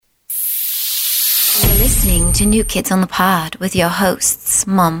listening to New Kids on the Pod with your hosts,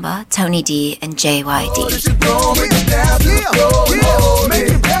 Mamba, Tony D, and JYD.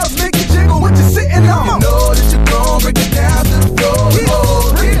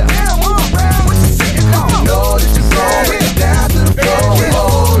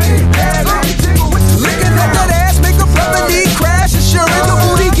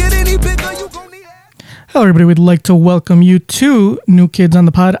 Hello, everybody. We'd like to welcome you to New Kids on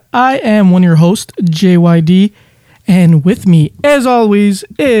the Pod. I am one of your hosts, JYD, and with me, as always,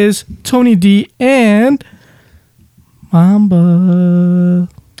 is Tony D and Mamba.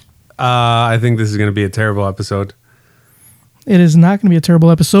 I think this is going to be a terrible episode. It is not going to be a terrible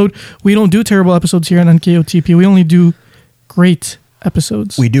episode. We don't do terrible episodes here on NKOTP. We only do great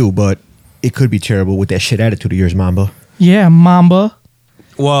episodes. We do, but it could be terrible with that shit attitude of yours, Mamba. Yeah, Mamba.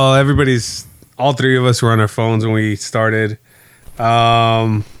 Well, all three of us were on our phones when we started.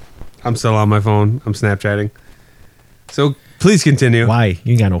 I'm still on my phone. I'm Snapchatting. So please continue. Why?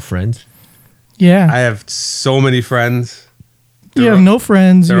 You ain't got no friends. Yeah. I have so many friends. You have no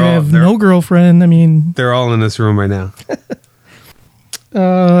friends. You have no girlfriend. I mean, they're all in this room right now.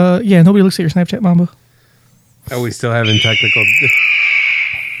 yeah, nobody looks at your Snapchat, Mamba. Are we still having technical?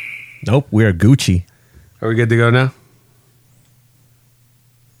 Nope, we're Gucci. Are we good to go now?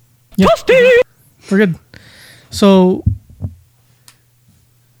 Yep. We're good. So,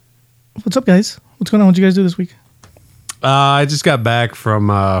 what's up, guys? What's going on? What'd you guys do this week? I just got back from.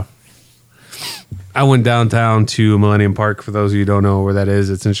 I went downtown to Millennium Park. For those of you who don't know where that is,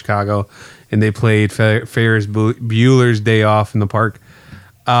 it's in Chicago, and they played Ferris Bueller's Day Off in the park.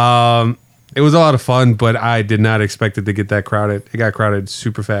 It was a lot of fun, but I did not expect it to get that crowded. It got crowded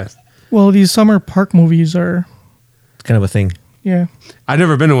super fast. Well, these summer park movies are... It's kind of a thing. Yeah. I've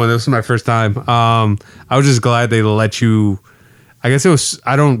never been to one. This was my first time. I was just glad they let you... I guess it was...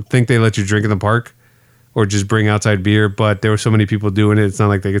 I don't think they let you drink in the park or just bring outside beer, but there were so many people doing it. It's not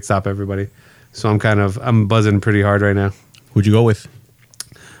like they could stop everybody. So I'm buzzing pretty hard right now. Who'd you go with?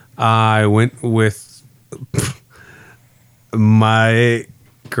 I went with my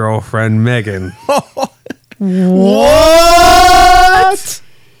girlfriend, Megan. What?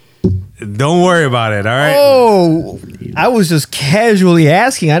 Don't worry about it, all right? Oh, I was just casually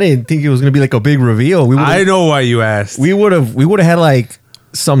asking. I didn't think it was going to be like a big reveal. I know why you asked. We would have had like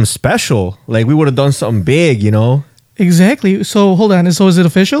something special. Like we would have done something big, you know? Exactly. So, hold on. So, is it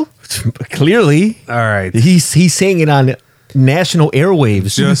official? Clearly. All right. He's saying it on national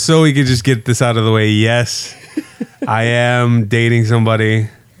airwaves. Just so we could just get this out of the way. Yes, I am dating somebody.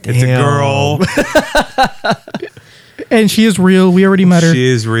 It's a girl. And she is real. We already met her. She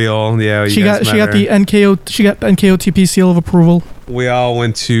is real. Yeah, she got the NKOTP seal of approval. We all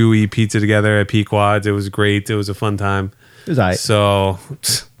went to eat pizza together at Pequod's. It was great. It was a fun time. It was all right. So,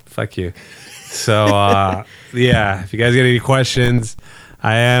 fuck you. So, yeah, if you guys get any questions,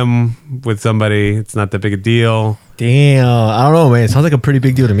 I am with somebody. It's not that big a deal. Damn, I don't know, man. It sounds like a pretty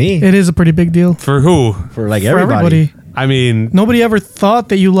big deal to me. It is a pretty big deal. For who? For like everybody. I mean, nobody ever thought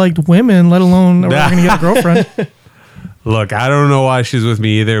that you liked women, let alone we're going to get a girlfriend. Look, I don't know why she's with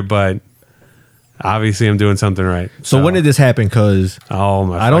me either, but obviously I'm doing something right. So when did this happen? Because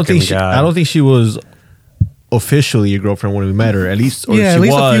I don't think she was officially your girlfriend when we met her. At least, or yeah, she at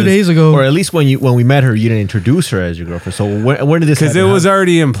least was, a few days ago, or at least when we met her, you didn't introduce her as your girlfriend. So when did this? Because it was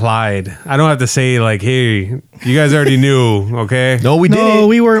already implied. I don't have to say like, "Hey, you guys already knew." Okay? No, we didn't. No,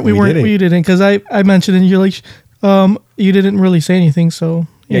 we weren't. We didn't. Because I mentioned it, and you're like, you didn't really say anything. So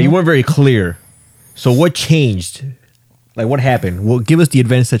you weren't very clear. So what changed? Like what happened? Well, give us the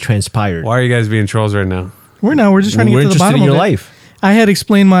events that transpired. Why are you guys being trolls right now? We're just trying to get to the bottom of your it. life. I had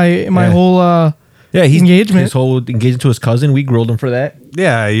explained my whole engagement. His whole engagement to his cousin. We grilled him for that.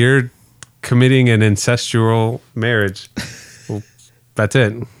 Yeah, you're committing an incestual marriage. Well, that's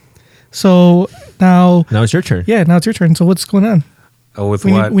it. So now it's your turn. Yeah, now it's your turn. So what's going on? Oh, with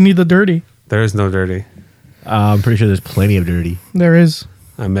what? We need the dirty. There is no dirty. I'm pretty sure there's plenty of dirty. There is.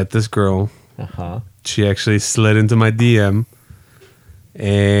 I met this girl. Uh-huh. She actually slid into my DM,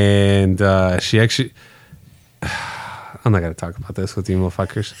 and she actually... I'm not going to talk about this with you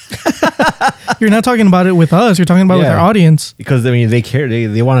motherfuckers. You're not talking about it with us. You're talking about it with our audience. Because, I mean, they care.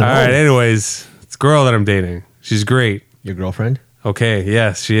 They want to know. All right, anyways, it's a girl that I'm dating. She's great. Your girlfriend? Okay,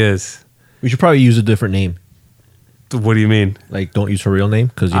 yes, she is. We should probably use a different name. What do you mean? Like, don't use her real name?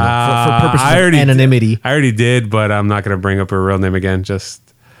 Because, for purposes of anonymity. I already did, but I'm not going to bring up her real name again.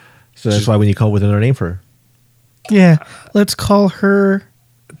 So that's why when you come up with another name for her. Yeah, let's call her...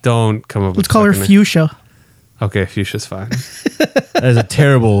 Don't come up with... Let's call her Fuchsia. Okay, Fuchsia's fine. That is a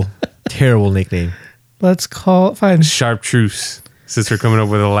terrible, terrible nickname. Let's call... Fine. Chartreuse, since we're coming up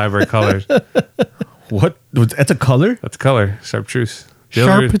with elaborate colors. What? That's a color? That's color. Chartreuse.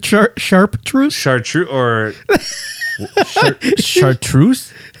 Dillard- Chartreuse. Chartreuse or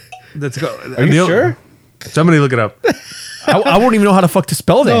Chartreuse? let's go. Are you sure? Somebody look it up. I won't even know how the fuck to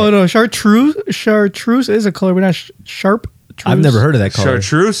spell that. No, chartreuse is a color, but not sharp. I've never heard of that color.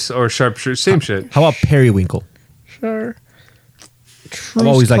 Chartreuse or chartreuse, same shit. How about periwinkle? Chartreuse. I've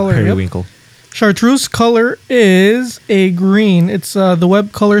always liked color, yep. periwinkle. Chartreuse color is a green. It's the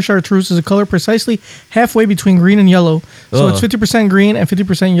web color chartreuse is a color precisely halfway between green and yellow. So Ugh. it's 50% green and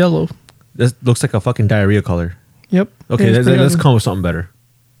 50% yellow. That looks like a fucking diarrhea color. Yep. Okay, It's pretty let's ugly. come with something better.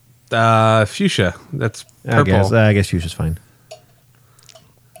 Fuchsia. That's purple. I guess fuchsia's fine.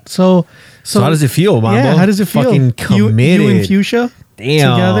 So So how does it feel, Mambo? Yeah, how does it feel? Fucking committed. You and fuchsia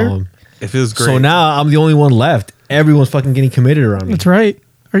Damn. together. It feels great. So now I'm the only one left. Everyone's fucking getting committed around me. That's right.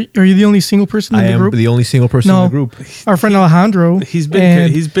 Are you the only single person in I the am group? the only single person No. in the group. Our friend Alejandro. he's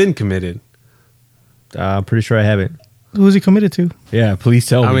and been committed. I'm pretty sure I haven't. who is he committed to? Yeah, please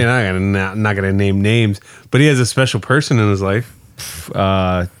tell I me. mean, I'm not gonna name names, but he has a special person in his life.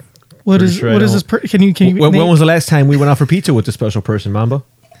 Uh, What Pretty is sure I what is don't. this? Can you when name- was the last time we went out for pizza with the special person, Mamba?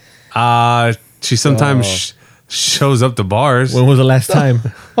 She sometimes shows up to bars. When was the last time?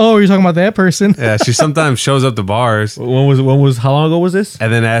 Oh, you're talking about that person. Yeah, she sometimes shows up to bars How long ago was this?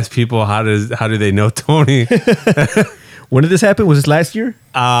 and then asks people how do they know Tony? When did this happen? Was this last year?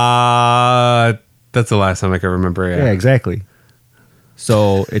 That's the last time I can remember. Yeah, exactly.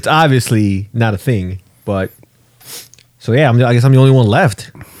 So it's obviously not a thing, but so yeah, I guess I'm the only one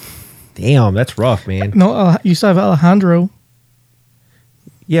left. Damn, that's rough, man. No, you still have Alejandro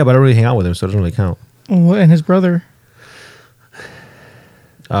Yeah, but I don't really hang out with him, so it doesn't really count. and his brother.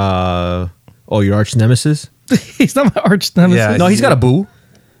 Your arch nemesis? He's not my arch nemesis. Yeah. No, he's got a boo.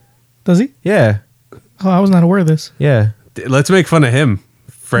 Does he? Yeah, Oh, I was not aware of this. yeah. Let's make fun of him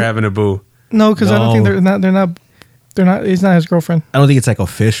for having a boo. No, because I don't think No. they're not. He's not his girlfriend. I don't think it's like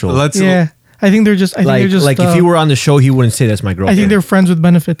official. Let's Yeah, I think they're just. I think like they're just. if he were on the show, he wouldn't say that's my girlfriend. I think they're friends with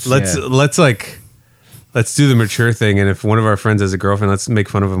benefits. let's do the mature thing, and if one of our friends has a girlfriend, let's make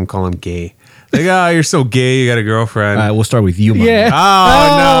fun of him, call him gay. Like, you're so gay, you got a girlfriend. All right, we'll start with you, Mamba. Yeah.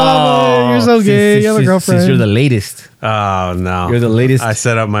 Oh, no. You're so gay. You have a girlfriend. Since you're the latest. Oh no, You're the latest. I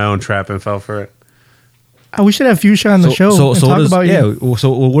set up my own trap and fell for it. We should have Fuchsia on the show and what talk does, about you. yeah. So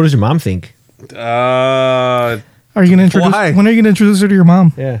what does your mom think? Are you gonna introduce? Why? When are you gonna introduce her to your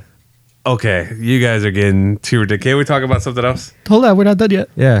mom? Yeah. Okay, you guys are getting too ridiculous. Can we talk about something else? Hold on, we're not done yet.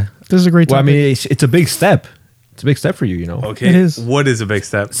 Yeah. This is a great Well, I topic. mean, it's a big step. It's a big step for you, you know. Okay, It is. What is a big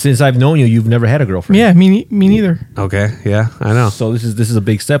step? Since I've known you, you've never had a girlfriend. yeah, me neither. Okay, yeah, I know. So this is a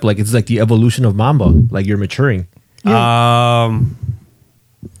big step. Like it's like the evolution of Mamba. Like you're maturing.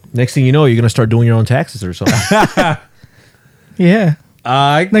 Next thing you know, you're gonna start doing your own taxes or something. Yeah.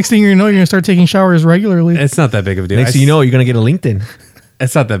 Next thing you know, you're gonna start taking showers regularly. It's not that big of a deal. Next thing you know, you're gonna get a LinkedIn.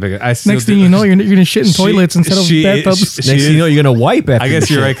 it's not that big. Next thing you know, you're gonna shit in toilets instead of bathtubs. She Next thing you know, you're gonna wipe after. I guess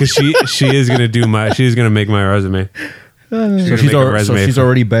you you're right because she is gonna make my resume. So She's she's, make a resume for-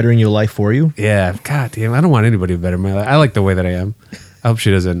 already bettering your life for you. Yeah, god damn, I don't want anybody to better my life. I like the way that I am. I hope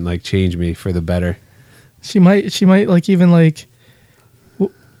she doesn't like change me for the better. She might like even like.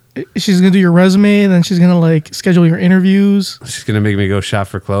 She's gonna do your resume, and then she's gonna like schedule your interviews. She's gonna make me go shop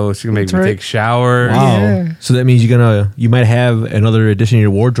for clothes. She's gonna make That's me right. take a shower. Wow. Yeah. So that means you might have another addition to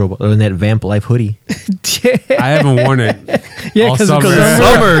your wardrobe other than that Vamp Life hoodie. I haven't worn it. Yeah, all because summer.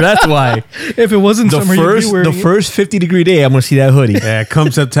 Summer, that's why. if it wasn't summer, you'd be wearing The it. first 50-degree day, I'm gonna see that hoodie. Yeah,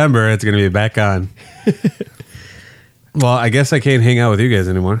 come September, it's gonna be back on. Well, I guess I can't hang out with you guys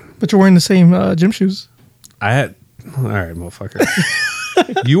anymore. But you're wearing the same gym shoes. I had. All right, motherfucker.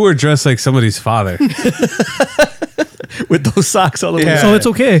 You were dressed like somebody's father. With those socks all the way. Yeah. So it's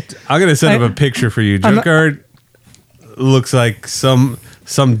okay. I'm gonna send up a picture for you. I'm not- Junkyard looks like some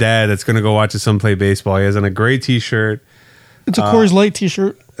dad that's gonna go watch his son play baseball. He has on a gray T-shirt. It's a Coors Light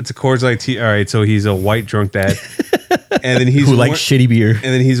T-shirt. It's a Coors Light All right, so he's a white drunk dad, and then he's Who likes shitty beer. and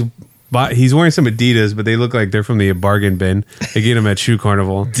then he's wearing some Adidas, but they look like they're from the bargain bin. They get them at Shoe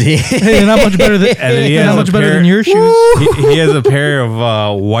Carnival. Hey, they're not much better than And then he they're has not a much better pair- than your shoes. He has a pair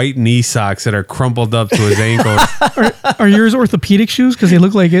of white knee socks that are crumpled up to his ankles. Are yours orthopedic shoes? Because they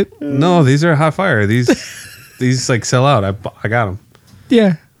look like it. No, these are hot fire. These like sell out. I got them.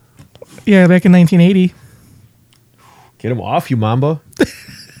 Yeah, yeah. Back in 1980. Get them off you, Mamba.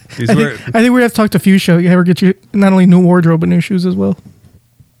 These I were think we have to talk to Fuchsia. Have her get you not only new wardrobe but new shoes as well.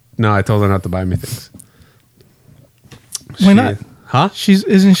 no. I told her not to buy me things. Why not? Huh?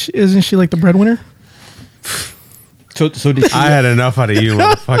 Isn't she like the breadwinner? So did she? I had enough out of you,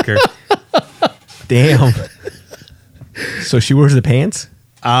 motherfucker. Damn. So she wears the pants?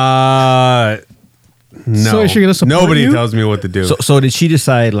 No, So is she gonna support nobody you? tells me what to do. So did she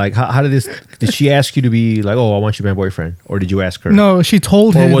decide, like, how did this, did she ask you to be like, oh, I want you to be my boyfriend? Or did you ask her? No, she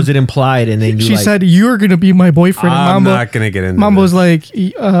told Or him. was it implied and then you She like, said you're gonna be my boyfriend. And I'm Mamba, not gonna get into Mamba was this.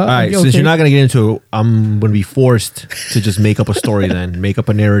 like, all right, since you're not going to get into it, I'm going to be forced to just make up a story then, make up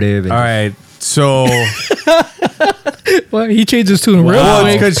a narrative. And All right, so Well, he changed his tune real well,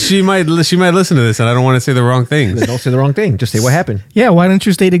 quick. because she might listen to this, and I don't want to say the wrong things. Don't say the wrong thing. Just say what happened. Yeah, why don't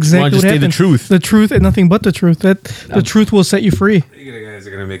you state exactly just what say the happened? truth. The truth and nothing but the truth. The truth will set you free. You guys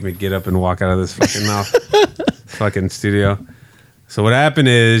are gonna make me get up and walk out of this fucking fucking studio. So what happened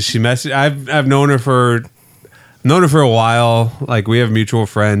is she messaged. I've known her for a while. Like we have mutual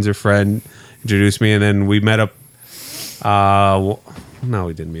friends. Her friend introduced me, and then we met up. No,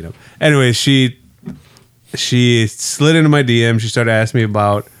 we didn't meet up. Anyway, she slid into my DM. She started asking me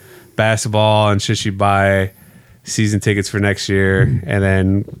about basketball and should she buy season tickets for next year. And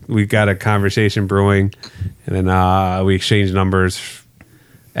then we got a conversation brewing, and then we exchanged numbers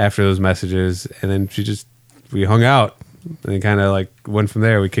after those messages, and then we hung out, and it kind of like went from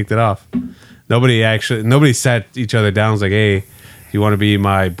there. We kicked it off. Nobody sat each other down and was like, hey, do you want to be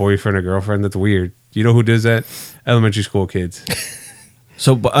my boyfriend or girlfriend? That's weird. You know who does that? Elementary school kids.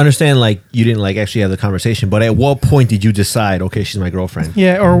 So, but understand, like, you didn't like actually have the conversation, but at what point did you decide, okay, she's my girlfriend?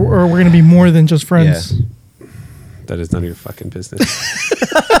 Yeah, or we're gonna be more than just friends. Yeah. That is none of your fucking business.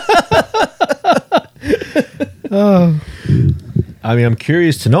 I mean, I'm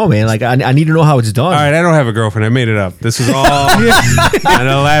curious to know, man. Like, I need to know how it's done. All right, I don't have a girlfriend. I made it up. This is all an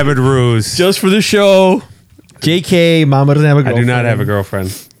elaborate ruse. Just for the show. JK, Mama doesn't have a I girlfriend. do not have a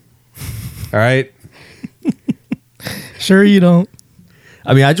girlfriend. All right. Sure you don't.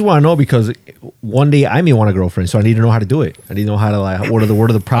 I mean, I just want to know because one day I may want a girlfriend, so I need to know how to do it. I need to know how to, like, what are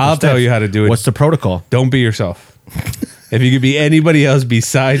the proper I'll steps? tell you how to do it. What's the protocol? Don't be yourself. If you could be anybody else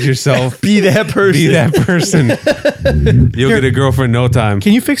besides yourself, Be that person. be that person. You'll get a girlfriend in no time.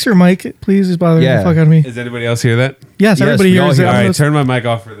 Can you fix your mic, please? It's bothering Yeah. the fuck out of me. Does anybody else hear that? Yes, Yes, everybody we all hears it. hear All I'm right, gonna- turn my mic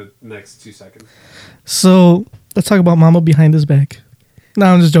off for the next 2 seconds. So let's talk about Mama behind his back. No,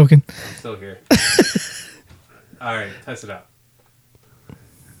 I'm just joking. I'm still here. All right, test it out.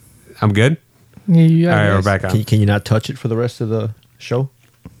 I'm good? Yeah, All right, we're back on. Can you not touch it for the rest of the show?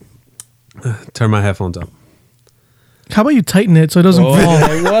 Turn my headphones up. How about you tighten it so it doesn't fall?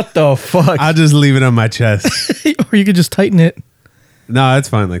 What the fuck? I'll just leave it on my chest. Or you could just tighten it. No, it's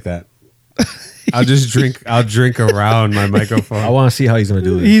fine like that. I'll drink around my microphone. I want to see how he's going to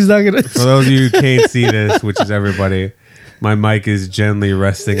do this. He's not gonna. For those of you who can't see this, which is everybody, my mic is gently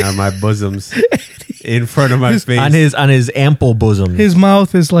resting on my bosoms in front of my face. on his ample bosom. His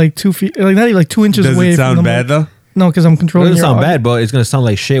mouth is like 2 feet, like not even like 2 inches Does away. it from sound the bad mic. though? No, because I'm It controlling. doesn't your sound audio. bad, but it's going to sound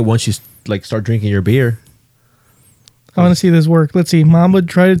like shit once you like start drinking your beer. I want to see this work. Let's see. Mama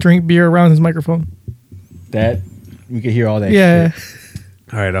try to drink beer around his microphone. That we could hear all that Yeah. shit.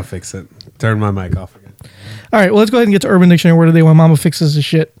 All right, I'll fix it. Turn my mic off again. All right. Well, let's go ahead and get to Urban Dictionary word of the day while Mama fixes the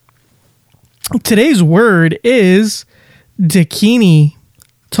shit. Today's word is dikini.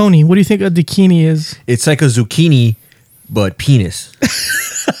 Tony, what do you think a dikini is? It's like a zucchini, but penis.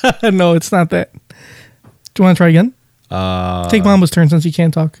 No, it's not that. Do you want to try again? Take Mama's turn since he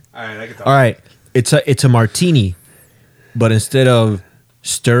can't talk. All right, I can talk. All right. It's a martini, but instead of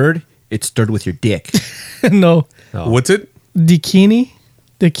stirred, it's stirred with your dick. No. What's it? Dikini?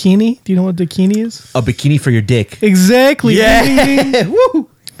 Dikini? Do you know what dikini is? A bikini for your dick. Exactly. Yeah. Ding, ding, ding. Woo!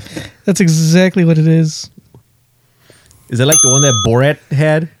 That's exactly what it is. Is it like the one that Borat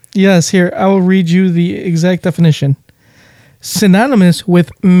had? Yes, here, I will read you the exact definition. Synonymous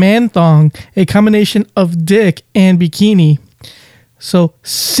with man thong, a combination of dick and bikini. So,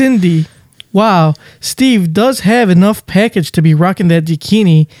 Cindy, wow, Steve does have enough package to be rocking that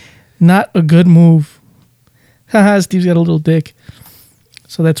bikini. Not a good move. Haha, Steve's got a little dick.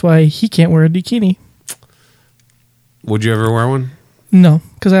 So that's why he can't wear a bikini. Would you ever wear one? No,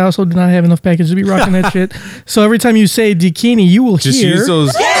 because I also do not have enough package to be rocking that shit. So every time you say bikini, you will Just hear... use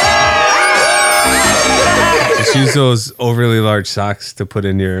those. Just use those overly large socks to put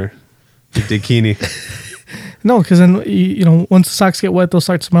in your bikini. No, because then you know once the socks get wet, they'll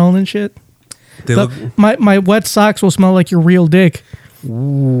start smelling and shit. They look. My wet socks will smell like your real dick.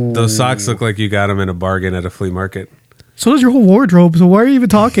 Those socks look like you got them in a bargain at a flea market. So does your whole wardrobe. So why are you even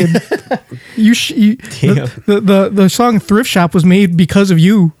talking? The song "Thrift Shop" was made because of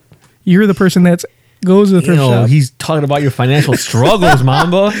you. You're the person that goes to the thrift shop. He's talking about your financial struggles,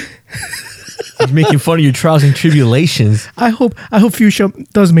 Mamba. He's making fun of your trials and tribulations. I hope Fuchsia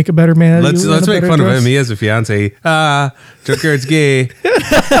does make a better man. Let's make fun of him. He has a fiance. Junkyard's gay.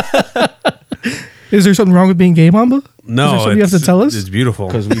 Is there something wrong with being gay, Mamba? No, Is there something you have to tell us? It's beautiful.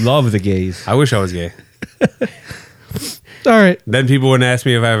 Because we love the gays. I wish I was gay. All right. Then people wouldn't ask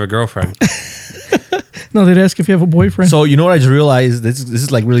me if I have a girlfriend. No, they'd ask if you have a boyfriend. So you know what I just realized? This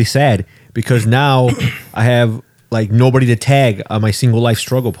is like really sad because now I have like nobody to tag on my single life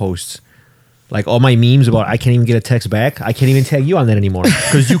struggle posts. Like all my memes about I can't even get a text back. I can't even tag you on that anymore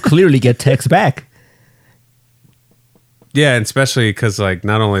because you clearly get text back. Yeah, and especially because like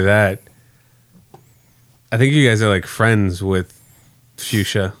not only that, I think you guys are like friends with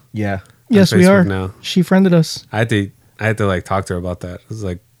Fuchsia. Yeah. yes, on we Facebook are. now. She friended us. I had to like talk to her about that. I was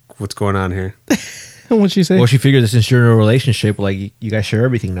like, what's going on here? What'd she say? Well, she figured that since you're in a relationship, like you guys share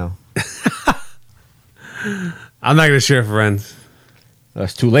everything now. I'm not gonna share friends.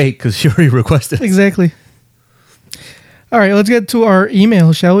 That's too late because she already requested. Exactly. All right, let's get to our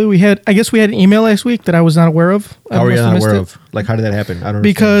email, shall we? I guess we had an email last week that I was not aware of. I How are you must have not missed aware it. of? Like, how did that happen? I don't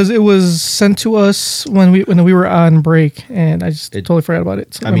Because it was sent to us when we were on break, and I just totally forgot about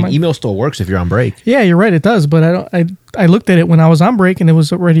it. So understand. I mean, never mind. email still works if you're on break. Yeah, you're right. It does, but I looked at it when I was on break, and it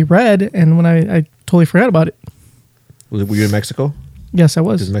was already read, and when I totally forgot about it. Were you in Mexico? Yes, I Does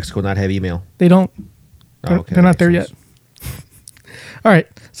was. Mexico not have email? They don't. Oh, They're, okay, they're that not there makes yet. sense. All right,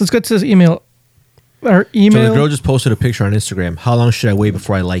 so let's get to this email. Our So email. the girl just posted a picture on Instagram. How long should I wait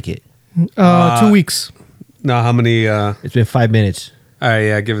before I like it? 2 weeks. No, how many? It's been 5 minutes. All right,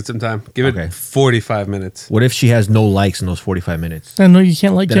 yeah, give it some time. Give Okay. it 45 minutes. What if she has no likes in those 45 minutes? I know you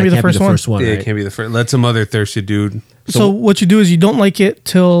can't like. Then Can't I be the first one. Yeah, right? it can't be the first. Let some other thirsty dude. So what you do is you don't like it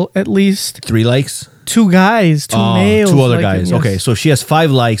till at least 3 likes? 2 guys, 2 Oh, males, 2 other like it, guys. yes. Okay, so if she has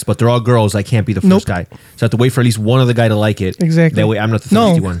 5 likes, but they're all girls. I can't be the first Nope. guy. So I have to wait for at least one other guy to like it. Exactly. That way I'm not the No,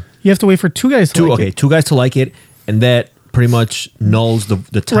 thirsty one. you have to wait for 2 guys to 2, like okay, it. 2 guys to like it, and that pretty much nulls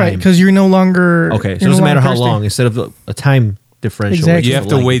the time. Right, because you're no longer. Okay, so you're it no doesn't matter longer how thirsty. long. Instead of a time differential, Exactly. it's You just have a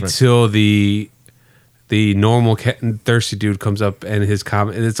to like wait difference. till the normal thirsty dude comes up and his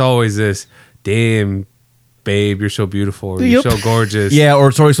comment. It's always this, damn, babe, you're so beautiful. Or, Yep. You're so gorgeous. Yeah, or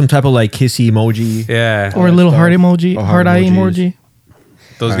it's always some type of like kissy emoji. Yeah. Or a that little stuff. heart emoji, Or heart heart eye emojis. emoji.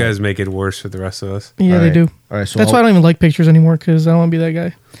 Those All right. guys make it worse for the rest of us. Yeah, All they right. do. All right, so That's why I don't even like pictures anymore because I don't want to be that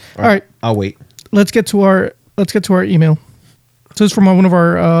guy. All right, I'll wait. let's get to our email. So it's from one of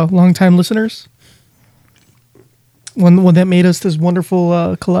our longtime listeners. One that made us this wonderful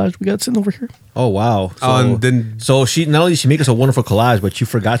collage we got sitting over here. Oh wow! So, and then- so she not only did she make us a wonderful collage, but you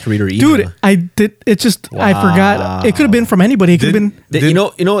forgot to read her email. Dude, I did. It just I Wow. forgot. It could have been from anybody. It could have Did- been.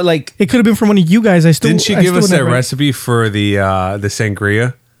 You know, like It could have been from one of you guys. I still Didn't she I give still us that wouldn't have read it. recipe for the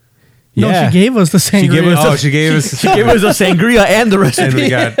sangria? No, yeah. she gave us the sangria. She gave us Oh, she gave us, she gave us a sangria and the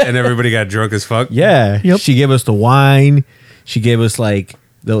recipe. and everybody got drunk as fuck. Yeah. Yep. She gave us the wine. She gave us like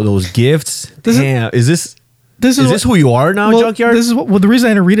those gifts. This is- Damn, is this This is what- this who you are now, well, Junkyard? This is what, well, the reason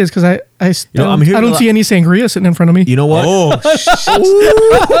I didn't read it is because I know, I'm hearing I a don't lot- see any sangria sitting in front of me. you know what? Oh, I was just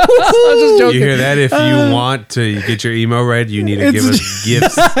you joking. hear that? If you want to get your email read, you need to It's- give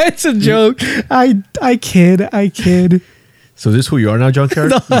us gifts. It's a joke. I kid. So this is who you are now,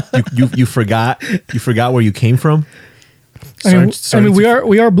 Junkyard? You forgot where you came from? I mean,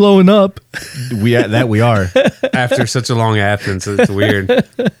 we are blowing up. we are. After such a long absence. It's weird.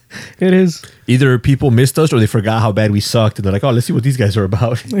 It is. Either people missed us or they forgot how bad we sucked and they're like, oh, let's see what these guys are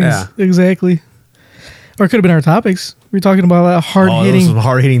about. Yeah. Exactly. Or it could have been our topics. We were talking about hard Oh, those hitting. are some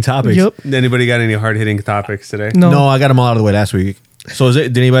hard hitting topics. Yep. Anybody got any hard hitting topics today? No. No, I got them all out of the way last week. So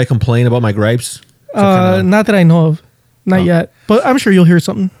did anybody complain about my gripes? Not that I know of. Not yet. But I'm sure you'll hear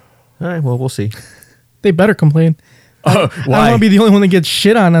something. All right, well, we'll see. They better complain. I don't Why? want to be the only one that gets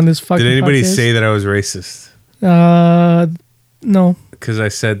shit on this fucking Did anybody podcast. say that I was racist? No. Because I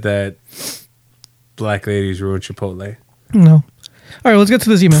said that black ladies ruin Chipotle. No. All right, let's get to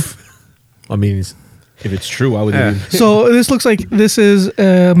this email. I mean, if it's true, I would. Yeah. So this looks like this is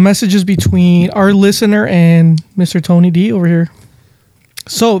messages between our listener and Mr. Tony D over here.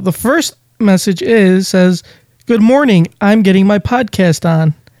 So the first message says, "Good morning. I'm getting my podcast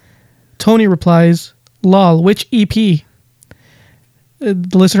on." Tony replies, "Lol, which EP?" The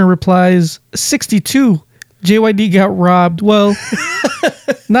listener replies, 62. JYD got robbed. Well,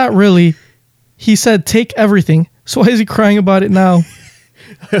 not really. He said, take everything. So why is he crying about it now?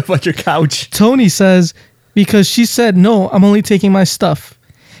 About your couch. Tony says, because she said, no, I'm only taking my stuff.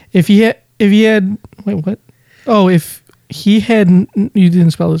 If he had, wait, what? Oh, if he had, you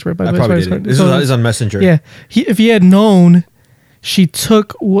didn't spell this right. By I the way. probably Sorry. did. This is on Messenger. Yeah. If he had known, she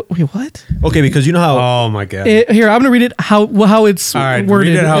took, wait, what? Okay, because you know how. Oh my god! Here, I'm going to read it how it's All right,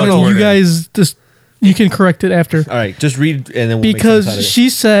 worded. read it how and it's then you worded. guys just, you can correct it after. All right, just read and then we'll make sense out of Because it.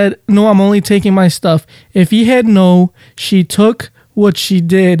 she said, no, I'm only taking my stuff. If he had no, she took what she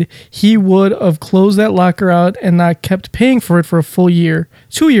did, he would have closed that locker out and not kept paying for it for a full year,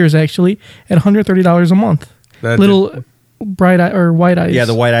 2 years actually, at $130 a month. That Little bright eye or white eyes. Yeah,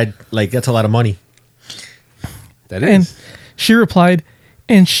 the white-eyed, like, that's a lot of money. That And is. she replied,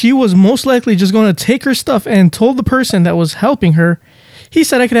 and she was most likely just going to take her stuff and told the person that was helping her, he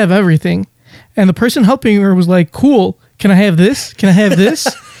said I could have everything. And the person helping her was like, cool, can I have this? Can I have this?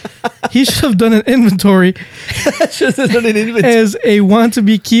 He should have done an inventory. As a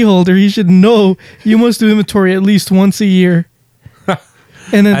want-to-be key holder, he should know you must do inventory at least once a year.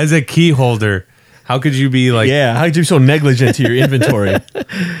 And then, As a key holder, how could you be like, Yeah, how could you be so negligent to your inventory?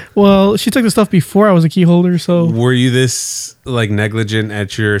 well, she took the stuff before I was a key holder, so were you this like negligent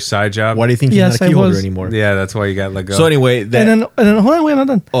at your side job? Why do you think he's Yes, not a I key holder was. anymore? Yeah, that's why you got let go. So anyway, that... and then hold on, wait, I'm not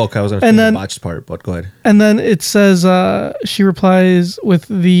done. oh, okay, I was going to and say the then- botched part, but go ahead. And then it says she replies with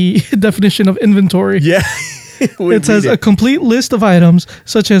the definition of inventory. Yeah. It says a complete list of items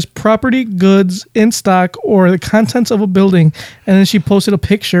such as property, goods in stock, or the contents of a building. And then she posted a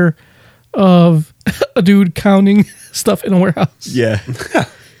picture of a dude counting stuff in a warehouse. Yeah.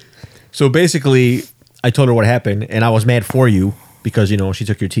 So basically, I told her what happened, and I was mad for you because, you know, she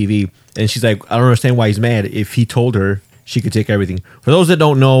took your TV. And she's like, I don't understand why he's mad if he told her she could take everything. For those that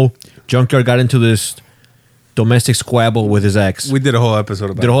don't know, Junkyard got into this domestic squabble with his ex. we did a whole episode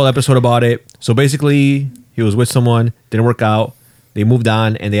about Did a whole episode about it. So basically, he was with someone, didn't work out. They moved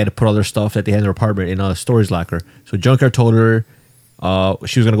on, and they had to put all their stuff that they had in their apartment in a storage locker. So Junkyard told her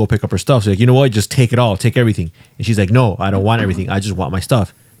she was going to go pick up her stuff. So like, you know what? Just take it all. Take everything. And she's like, no, I don't want everything. I just want my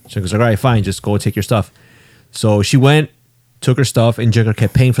stuff. So he goes, all right, fine. Just go and take your stuff. So she went, took her stuff, and Junkyard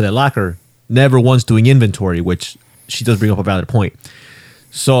kept paying for that locker. Never once doing inventory, which she does bring up a valid point.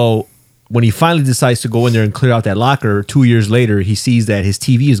 So when he finally decides to go in there and clear out that locker, 2 years later, he sees that his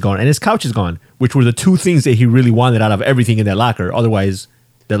TV is gone and his couch is gone, which were the two things that he really wanted out of everything in that locker. Otherwise,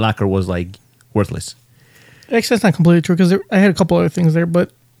 that locker was like worthless. Actually, that's not completely true because I had a couple other things there,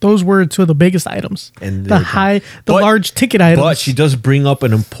 but those were two of the biggest items. And the But- large ticket items. But she does bring up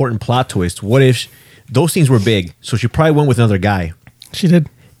an important plot twist. What if those things were big? So she probably went with another guy. She did.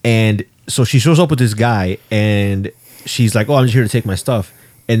 And so she shows up with this guy and she's like, oh, I'm just here to take my stuff.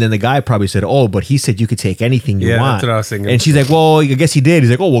 And then the guy probably said, oh, but he said you could take anything you Yeah, want. that's what I was thinking. And she's like, well, I guess he did. He's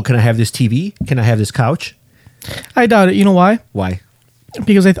like, oh, well, can I have this TV? Can I have this couch? I doubt it. You know why? Why?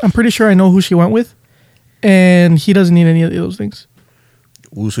 Because I'm pretty sure I know who she went with, and he doesn't need any of those things.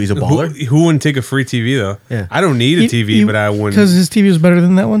 Ooh, so he's a Who, baller? who wouldn't take a free TV though? Yeah. I don't need a TV, but I wouldn't. Because his TV was better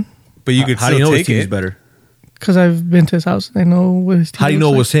than that one. But you could How do still you know take his TV's it. better? Because I've been to his house and I know what his TV How do you know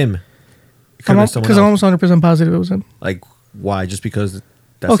it looks was him? It like. could've been someone Because I'm else. almost 100% positive it was him. Like, why? Just because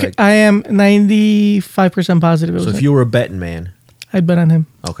that's Okay, like... I am 95% positive it was So if him. you were a betting man, I'd bet on him.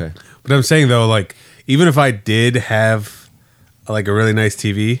 okay. But I'm saying though, like even if I did have like a really nice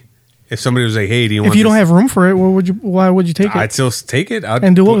TV, if somebody was like, "Hey, do you want?" If you don't this?" have room for it, why would you take it? I'd still take it. I'd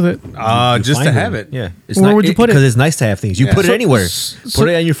And do what with it? You just to find have it. it. Yeah. It's Where not, would you put it? Because it's nice to have things. You Yeah. put it So- anywhere. so- Put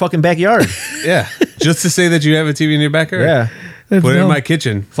it in your fucking backyard. Yeah, just to say that you have a TV in your backyard. Yeah. That's Put it in dumb. my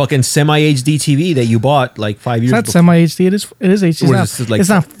kitchen. Fucking semi HD TV that you bought like 5 years It's not before. semi HD. It is HD. What It's is not, it, like- it's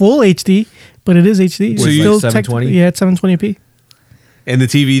not full HD, but it is HD. So you- like 720? Yeah, it's 720p. And the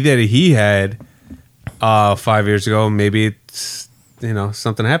TV that he had 5 years ago, maybe it's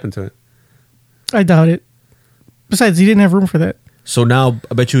something happened to it. I doubt it. Besides, he didn't have room for that. So now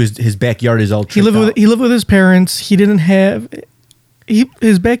I bet you his backyard is all He lived with his parents. He didn't have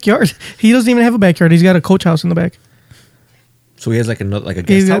his backyard. He doesn't even have a backyard. He's got a coach house in the back. So he has like a He's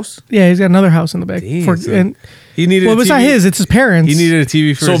guest got- house? Yeah, he's got another house in the back. Damn, so and he needed. well, a it's TV. not his. It's his parents. He needed a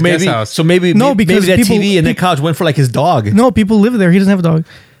TV for So his maybe guest house. so maybe No, maybe because that people- TV and that couch went for like his dog. No, people live there. He doesn't have a dog.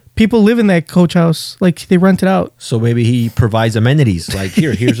 People live in that coach house. Like they rent it out. So maybe he provides amenities. Like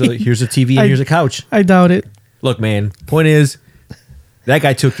here's a TV and I- here's a couch. I doubt it. Look, man, point is that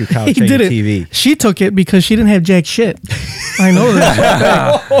guy took your couch He and your didn't. TV. She took it because she didn't have jack shit. I know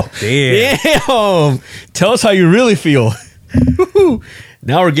that. Damn. Damn. Tell us how you really feel.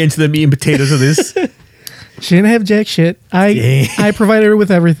 Now we're getting to the meat and potatoes of this. She didn't have jack shit. Yeah. I provided her with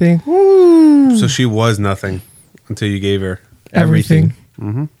everything. So she was nothing until you gave her. Everything.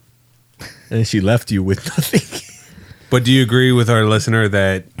 And she left you with nothing. But do you agree with our listener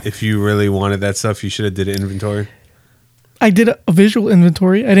that if you really wanted that stuff, you should have did an inventory? I did a visual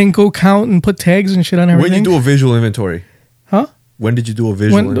inventory. I didn't go count and put tags and shit on When everything. did you do a visual inventory? Huh? When did you do a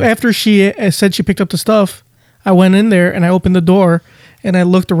visual inventory? After she said she picked up the stuff, I went in there and I opened the door and I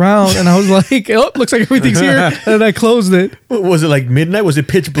looked around and I was like, "Oh, looks like everything's here." And I closed it. Was it like midnight? Was it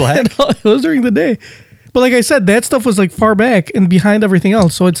pitch black? And it was during the day. But like I said, that stuff was like far back and behind everything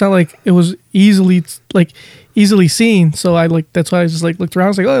else. So it's not like it was easily seen. So I like that's why I just like looked around. I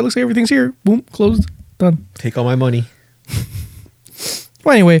was like, oh, it looks like everything's here. Boom, closed, done. Take all my money.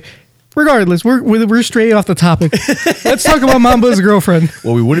 Well, anyway, regardless, we're straight off the topic. Let's talk about Mamba's girlfriend.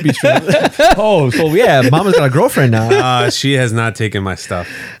 Well, we wouldn't be straight. Oh, so yeah, Mama's got a girlfriend now. She has not taken my stuff.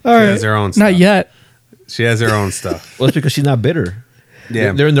 All She right, has her own stuff. not yet. She has her own stuff. Well, it's because she's not bitter.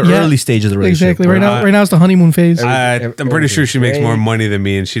 Yeah. They're in the Yeah, early stage of the relationship. Exactly. Right now it's the honeymoon phase. I'm pretty sure she makes Great. more money than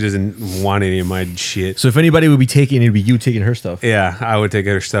me, and she doesn't want any of my shit. So if anybody would be taking, it'd be you taking her stuff. Yeah, I would take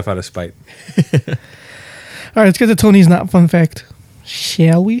her stuff out of spite. All right, let's get to Tony's not fun fact.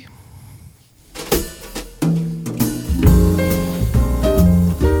 Shall we?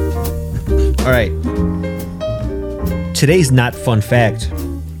 All right. Today's not fun fact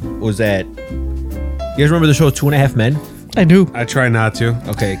was that you guys remember the show 2.5 Men? I do. I try not to.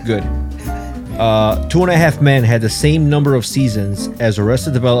 Okay, good. 2.5 Men had the same number of seasons as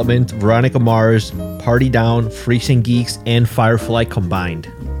Arrested Development, Veronica Mars, Party Down, Freaks and Geeks, and Firefly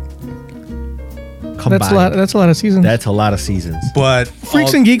combined. That's a lot. That's a lot of seasons. That's a lot of seasons. But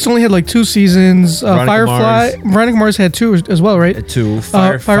Freaks and Geeks only had like 2 seasons. Veronica Firefly, Veronica Mars had 2 as well, right? Two.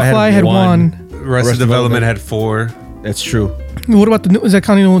 Firefly had 1. Arrested Development had 4. That's true. What about the new? Is that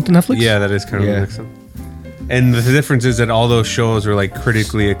counting with the Netflix? Yeah, that is kind of Yeah. the next one. And the difference is that all those shows are like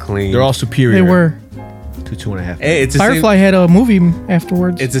critically acclaimed. They're all superior. They were. to 2.5. Hey, it's the Firefly same, had a movie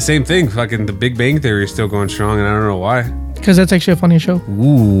afterwards. it's the same thing. Fucking The Big Bang Theory is still going strong, and I don't know why. Because that's actually a funny show.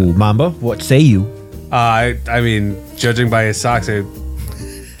 Ooh, Mamba, what say you? I mean, judging by his socks, of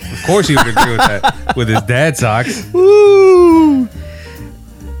course he would agree with that. With his dad's socks. Woo!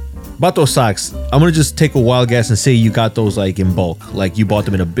 About those socks, I'm gonna just take a wild guess and say you got those like in bulk, like you bought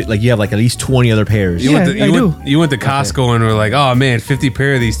them in a bit, like you have like at least 20 other pairs. You Yeah, went to, I do. you went to Costco and were like, oh man, 50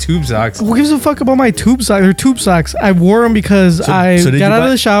 pair of these tube socks. Who gives a fuck about my tube socks? They're tube socks. I wore them because I so did got you out buy-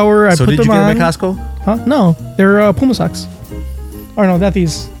 of the shower. I so put did them you get on. them at Costco? Huh? No, they're Puma socks. Or no, not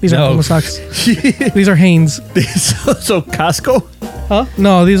these. These No. aren't Puma socks. These are Hanes. so Costco. Huh?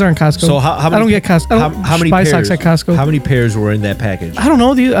 No, these aren't Costco. So how many? I don't get Costco. I don't how many buy pairs, socks at Costco. How many pairs were in that package? I don't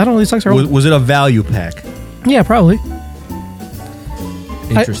know. These socks are. Was it a value pack? Yeah, probably.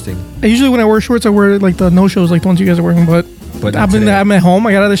 Interesting. Usually when I wear shorts, I wear like the no shows, like the ones you guys are wearing. But But not I'm today. at home.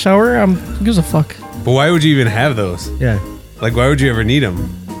 I got out of the shower. Who gives a fuck? But why would you even have those? Yeah, Like, why would you ever need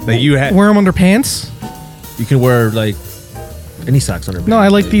them? Like, you had. Wear them under pants. you can wear like any socks under. No, I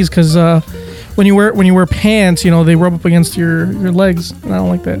like these because when you wear pants, you know they rub up against your legs, and I don't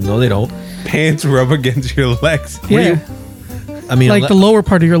like that. No, they don't. Pants rub against your legs. Yeah, I mean, like the lower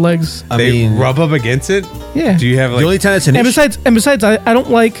part of your legs. I They mean, rub up against it? Yeah. Do you have the like. only time it's an And issue. besides, I don't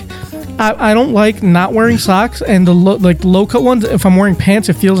like. I don't like not wearing socks, and the low cut ones. If I'm wearing pants,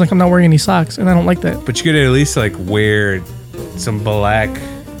 it feels like I'm not wearing any socks, and I don't like that. But you could at least like wear some black,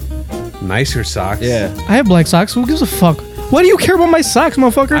 nicer socks. Yeah. I have black socks. Who gives a fuck? Why do you care about my socks,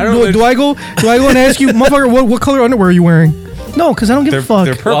 motherfucker? I don't Do I go and ask you, motherfucker, what color underwear are you wearing? No, because I don't give They're, a fuck.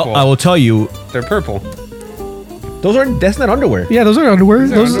 they're purple. Well, I will tell you, They're purple. those aren't. That's not underwear. Yeah, those are underwear.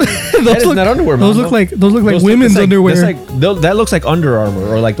 Those That is not underwear, Those Mama. look like Those look- women's that's like- underwear. that's that looks like Under Armour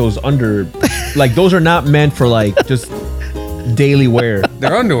or like those under, like those are not meant for like just daily wear.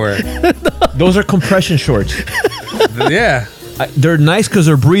 They're underwear. Those are compression shorts. Yeah. They're nice because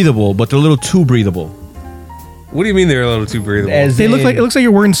they're breathable, but they're a little too breathable. What do you mean they're a little too breathable? As They look like it looks like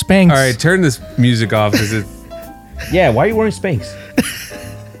you're wearing Spanx. All right, turn this music off. Yeah, why are you wearing Spanx?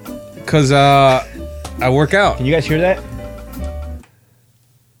 Because I work out. Can you guys hear that?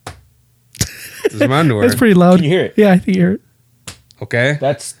 This is my underwear. That's pretty loud. Can you hear it? Yeah, I think you hear it. Okay.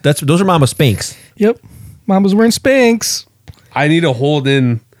 That's those are Mama Spanx. Yep. Mom was wearing Spanx. I need to hold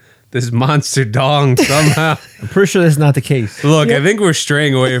in this monster dong somehow. I'm pretty sure that's not the case. Look, I think we're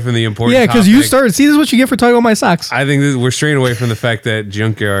straying away from the important Yeah, because you topic. started. See, this is what you get for talking about my socks. I think we're straying away from the fact that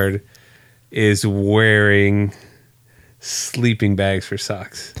Junkyard is wearing sleeping bags for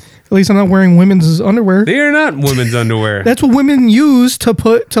socks. At least I'm not wearing women's underwear. They are not women's underwear. That's what women use to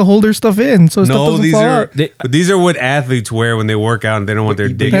hold their stuff in, so stuff No, doesn't these fall are out. these are what athletes wear when they work out and they don't want their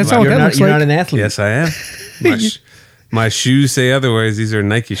dick. That's not what out. that looks You're like. not an athlete. Yes, I am. My shoes say otherwise. These are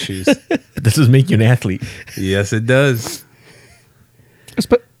Nike shoes. This does make you an athlete. Yes, it does.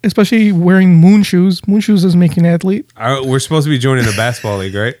 Especially wearing moon shoes. Moon shoes doesn't make you an athlete. We're supposed to be joining the basketball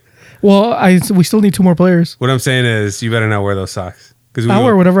league, right? Well, we still need 2 more players. What I'm saying is, you better not wear those socks. Because I'll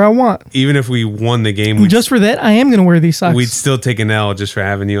wear whatever I want. even if we won the game, Just for that, I am going to wear these socks. we'd still take an L just for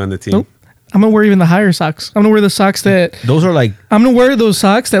having you on the team. Nope. I'm going to wear even the higher socks. I'm going to wear the socks that... Those are like I'm going to wear those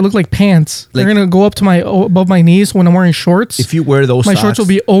socks that look like pants. They're Like- going to go up to above my knees when I'm wearing shorts. if you wear those my socks, shorts will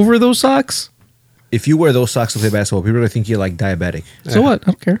be over those socks. if you wear those socks to play basketball, people are gonna think you're like diabetic. So what?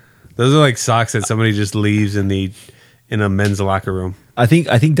 I don't care. Those are like socks that somebody just leaves in a men's locker room. I think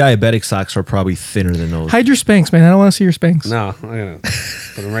diabetic socks are probably thinner than those. Hide your Spanx, man. I don't want to see your Spanx. No, I'm gonna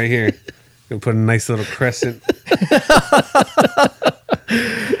put them right here. Gonna put a nice little crescent.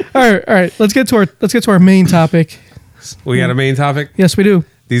 All right. Let's get to our main topic. We got a main topic. Yes, we do.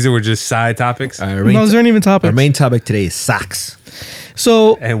 These were just side topics. Those aren't even topics. Our main topic today is socks.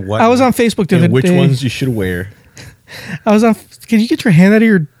 So And what? I was on Facebook the other And which day. ones you should wear. I was on. Can you get your hand out of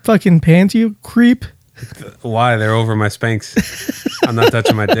your fucking pants, you creep? Why? They're over my Spanx. I'm not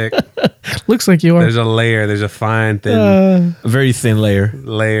touching my dick. Looks like you are. There's a layer. There's a fine, thin A very thin layer.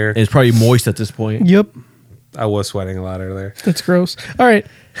 layer. And it's probably moist at this point. Yep, I was sweating a lot earlier. that's gross. All right.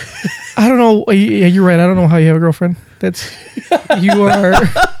 I don't know. Yeah, you're right. I don't know how you have a girlfriend. You are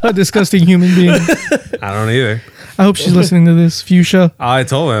a disgusting human being. I don't either. I hope she's listening to this. Fuchsia. I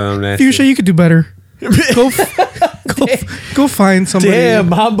told her I'm nasty. Fuchsia, you could do better. Go find somebody. Damn,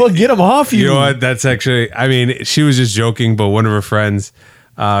 Mamba, get them off you. You know what? That's actually, I mean, she was just joking, but one of her friends,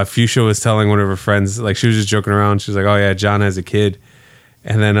 Fuchsia was telling one of her friends, like she was just joking around. She was like, "Oh yeah, John has a kid,"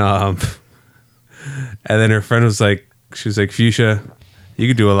 and then her friend was like, she was like, "Fuchsia, you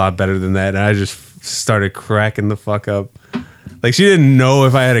could do a lot better than that." And I just started cracking the fuck up. Like she didn't know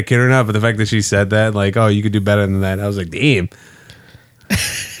if I had a kid or not, but the fact that she said that, like, "Oh, you could do better than that," I was like, "Damn,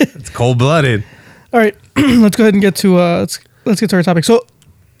 it's cold blooded." All right, let's go ahead and get to let's get to our topic. So,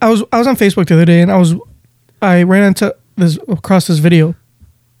 I was on Facebook the other day, and I ran across this video,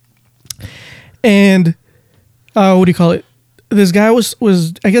 and what do you call it? This guy was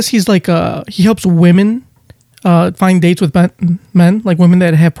I guess he's like he helps women find dates with men, like women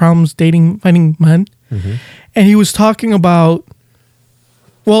that have problems finding men, and he was talking about.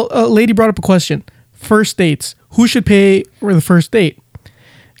 Well, a lady brought up a question: first dates. Who should pay for the first date?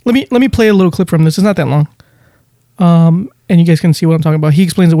 Let me play a little clip from this. It's not that long. And you guys can see what I'm talking about. He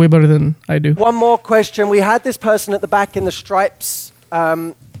explains it way better than I do. One more question. We had this person at the back in the stripes.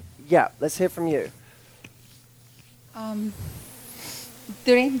 Yeah, let's hear from you.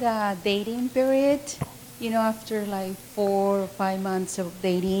 During the dating period, after like 4 or 5 months of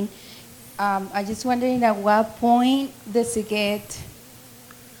dating, I just wondering at what point do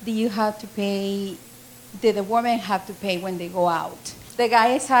you have to pay, did the woman have to pay when they go out? The guy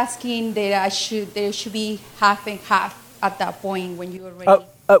is asking that there should be half and half at that point when you already...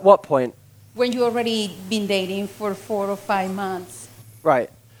 At what point? When you already been dating for 4 or 5 months. Right.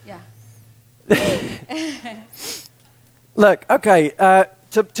 Yeah. Look, okay,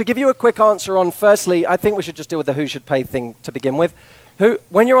 to give you a quick answer on, firstly, I think we should just deal with the who should pay thing to begin with.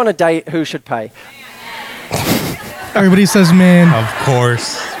 When you're on a date, who should pay? Everybody says man. Of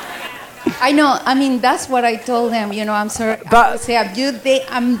course. I know. I mean, that's what I told them. I'm sorry. But- I would say,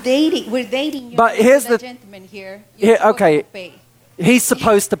 I'm dating. We're dating. But here's the gentleman here. okay. Pay. He's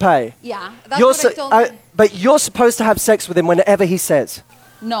supposed to pay. Yeah, that's what I told him. But you're supposed to have sex with him whenever he says.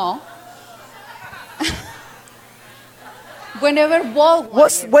 No. Whenever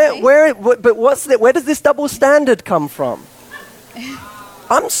both. Where does this double standard come from?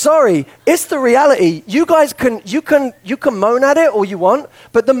 I'm sorry, it's the reality. You guys you can moan at it all you want,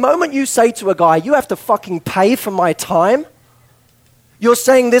 but the moment you say to a guy, you have to fucking pay for my time, you're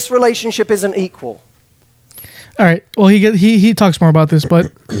saying this relationship isn't equal. All right. Well, he talks more about this,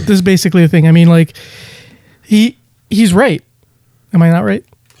 but this is basically the thing. I mean, like, he's right. Am I not right?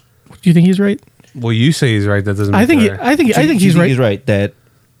 Do you think he's right? Well, you say he's right. That doesn't. I think matter. I think he's right. He's right that.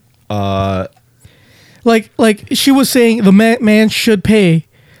 Like she was saying, the man should pay.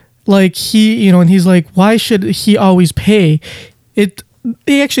 Like and he's like, why should he always pay?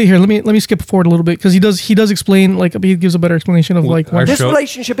 Actually, here, let me skip forward a little bit because he does explain, like, he gives a better explanation of like our This show-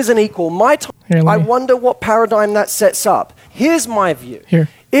 relationship isn't equal. Here, I wonder what paradigm that sets up. Here's my view. Here.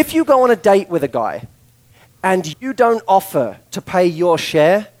 If you go on a date with a guy and you don't offer to pay your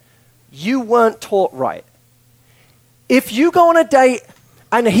share, you weren't taught right. If you go on a date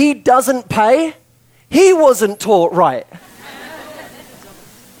and he doesn't pay, he wasn't taught right.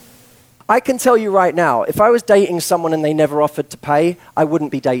 I can tell you right now, if I was dating someone and they never offered to pay, I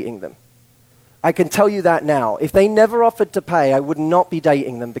wouldn't be dating them. I can tell you that now. If they never offered to pay, I would not be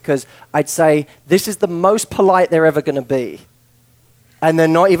dating them because I'd say, this is the most polite they're ever going to be. And they're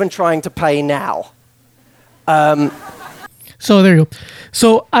not even trying to pay now. So there you go.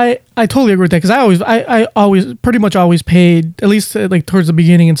 So I totally agree with that because I always pretty much always paid, at least like towards the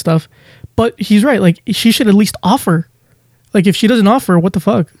beginning and stuff. But he's right. Like, she should at least offer. Like, if she doesn't offer, what the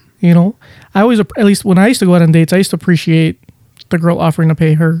fuck? I always, at least when I used to go out on dates, I used to appreciate the girl offering to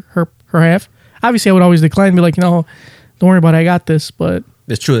pay her half. Obviously, I would always decline and be like, don't worry about it, I got this. But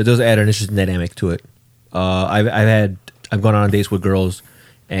It's true. It does add an interesting dynamic to it. I've gone on dates with girls,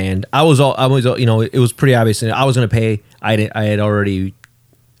 and I was, you know, it was pretty obvious, and I was gonna pay. I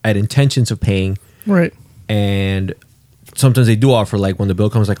had intentions of paying, Right. and sometimes they do offer, like when the bill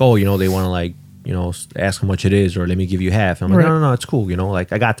comes, like, oh, you know, they want to, like, you know, ask how much it is, or let me give you half. And I'm like, Right. no, it's cool, you know,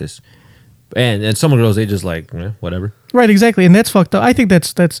 like I got this. And some girls, they just like, whatever. Right, exactly, and that's fucked up. I think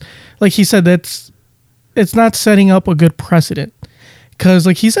that's like he said, it's not setting up a good precedent. Because,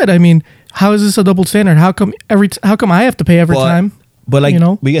 like he said, I mean, how is this a double standard? How come I have to pay every time? But like, you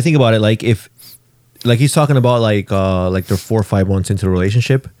know, we gotta think about it. Like if, like he's talking about like they're 4 or 5 months into the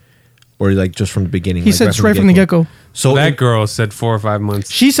relationship, or like just from the beginning. he like said right from the get-go. So that girl said 4 or 5 months.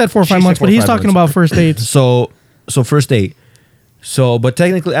 She said 4 or 5 She months, said 4 but or he's 5 talking months. about first dates. So first date. So, but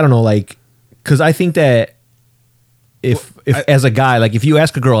technically, I don't know, like, because I think that if as a guy, like, if you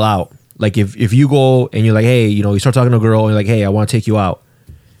ask a girl out, like, if you go and you're like, hey, you know, you start talking to a girl and you're like, hey, I want to take you out.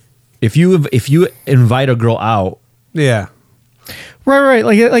 If you invite a girl out, Yeah. Right.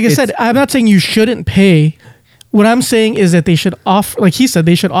 Like I said, I'm not saying you shouldn't pay. What I'm saying is that they should offer, like he said,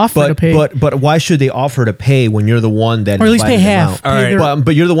 they should offer to pay. but why should they offer to pay when you're the one that Or at least pay invited them half. out? Pay All right. their-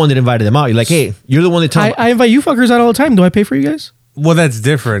 But you're the one that invited them out. You're like, hey, you're the one that told I invite you fuckers out all the time. Do I pay for you guys? Well, that's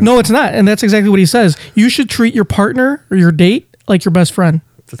different. No, it's not. And that's exactly what he says. You should treat your partner or your date like your best friend.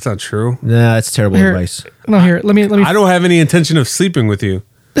 That's not true. Nah, that's terrible Here, advice. no, here. Let me. I don't have any intention of sleeping with you.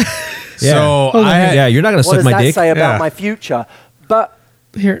 So Hold on. Yeah, you're not gonna What suck does my that dick. say about Yeah. my future? But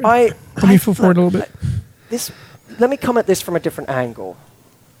Here. I Let me move forward a little bit. let me come at this from a different angle.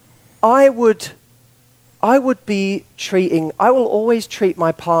 I will always treat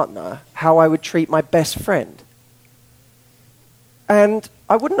my partner how I would treat my best friend. And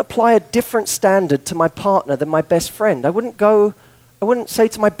I wouldn't apply a different standard to my partner than my best friend. I wouldn't say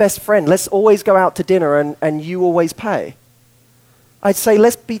to my best friend, let's always go out to dinner and you always pay. I'd say,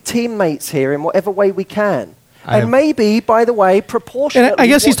 let's be teammates here in whatever way we can. And maybe, by the way, proportionately. And I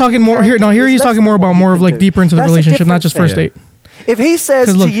guess he's what talking you more can here. No, do here is he's less talking than more what about you more of can like do. deeper into the That's a relationship, not different just first thing. date. If he says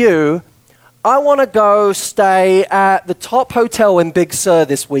 'Cause to look- you, I want to go stay at the top hotel in Big Sur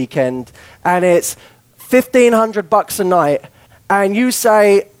this weekend, and it's $1,500 a night, and you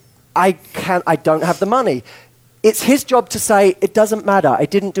say, I don't have the money. It's his job to say, it doesn't matter. I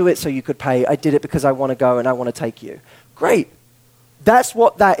didn't do it so you could pay. I did it because I want to go and I want to take you. Great. That's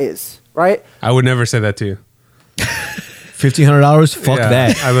what that is, right? I would never say that to you. $1,500? Fuck Yeah.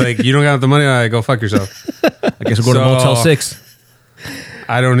 that. I'd be like, you don't got the money? All right, go fuck yourself. I guess we'll go to So- Motel 6.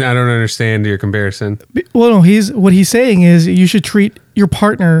 I don't understand your comparison. Well, no, what he's saying is you should treat your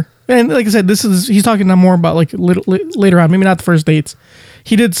partner. And like I said, he's talking now more about like later on, maybe not the first dates.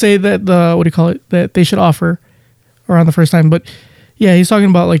 He did say that that they should offer around the first time, but yeah, he's talking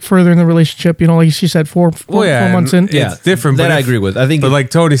about like further in the relationship. You know, like she said, four months in. and it's different. That but I agree with. I think but like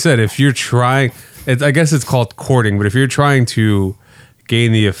Tony said, if you're trying, I guess it's called courting. But if you're trying to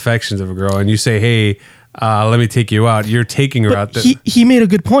gain the affections of a girl, and you say, "Hey, let me take you out," you're taking her out. He made a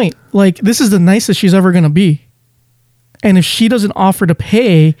good point. Like, this is the nicest she's ever gonna be, and if she doesn't offer to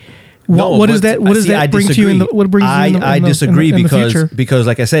pay, what does that bring to you? What brings you in the I disagree in the future? because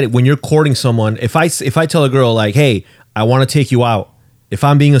like I said, when you're courting someone, if I tell a girl like, hey, I want to take you out, if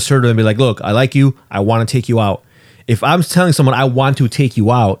I'm being assertive and be like, look, I like you, I want to take you out. If I'm telling someone I want to take you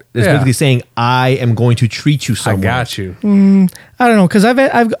out, it's Yeah. basically saying I am going to treat you I somewhere. got you. I don't know, because I've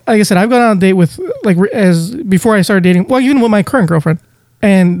like I said, I've gone on a date with before I started dating. Well, even with my current girlfriend,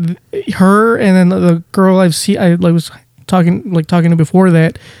 and her, and then the girl I was talking to before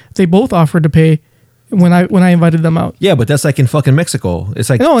that, they both offered to pay when I invited them out. Yeah, but that's like in fucking Mexico. It's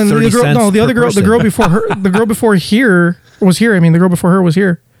like No, and 30 the girl, cents no, the per other girl, person. the girl before her, the girl before here was here. I mean, the girl before her was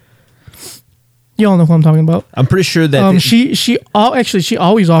here. You all know who I'm talking about. I'm pretty sure that She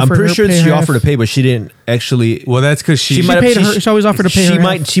always offered. I'm pretty her sure pay she half. offered to pay, but she didn't actually. Well, that's because she might have- paid her. She always offered to pay She her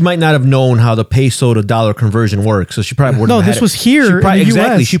might half. she might not have known how the peso to dollar conversion works, so she probably wouldn't. No, have this had was it. here She probably, in the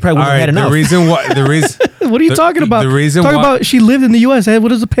exactly. US. She probably All wouldn't right, have had enough. the reason. What are you talking about? The reason talking why about she lived in the U.S. What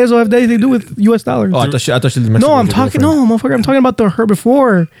does the peso have anything to do with U.S. dollars? Oh, I thought she lived in Mexico No, I'm with her talking. girlfriend. No, motherfucker, I'm talking about her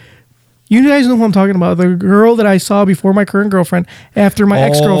before. You guys know who I'm talking about. The girl that I saw before my current girlfriend, after my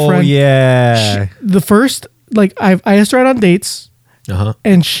ex-girlfriend. Oh yeah. The first, like, I asked her out on dates,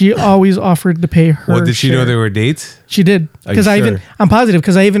 and she always offered to pay her. Well, did she know share. they were dates? She did, Are you because sure? I'm positive,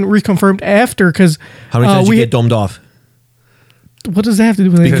 because I even reconfirmed after. Because How many times did you get domed off? What does that have to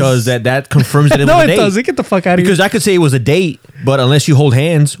do with anything? Because that confirms that it no, was a it date. doesn't. Get the fuck out of here. Because I could say it was a date, but unless you hold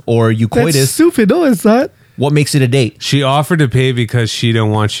hands or you That's coitus, stupid. No, it's not. what makes it a date? She offered to pay because she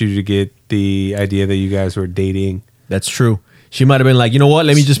didn't want you to get the idea that you guys were dating. That's true. She might have been like, you know what?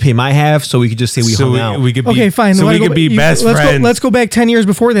 Let me just pay my half so we could just say we hung out. we could be Okay, fine. So Wanna we go- could be you- best friends. Let's go back 10 years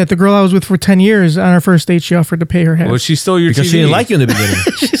before that. The girl I was with for 10 years on our first date, she offered to pay her half. Well, she stole your because TV. she didn't like you in the beginning.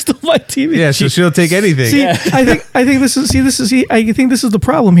 She stole my TV. Yeah, so she'll take anything. See, I think this is the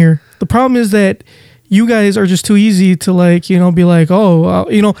problem here. The problem is that you guys are just too easy to like, be like,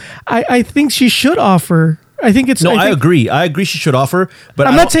 I think she should offer. I think it's. No, I think- agree. I agree she should offer, but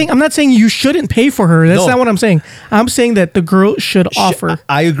I'm not saying you shouldn't pay for her. That's No. not what I'm saying. I'm saying that the girl should offer.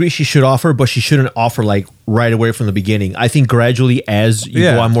 I agree she should offer, but she shouldn't offer like right away from the beginning. I think gradually as you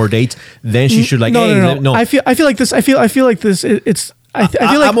Yeah. go on more dates, then she should like, No. I feel like this. I feel like this. It's. I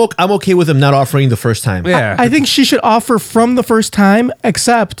feel like I'm okay with him not offering the first time. Yeah. I think she should offer from the first time,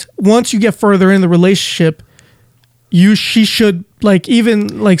 except once you get further in the relationship, she should like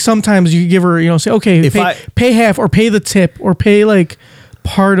even like sometimes you give her, say, okay, If pay half or pay the tip or pay like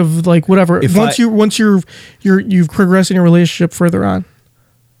part of like whatever. If Once you've progressed in your relationship further on.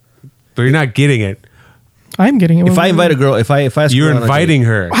 But you're not getting it. I'm getting it. If I invite a girl, if I ask a You're girl on a inviting date-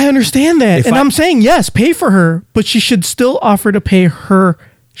 her. I understand that. If And I- I'm saying, yes, pay for her, but she should still offer to pay her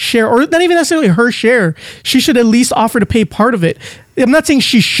share, or not even necessarily her share. She should at least offer to pay part of it. I'm not saying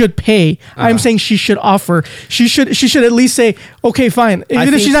she should pay. I'm saying she should offer. She should at least say, okay, fine.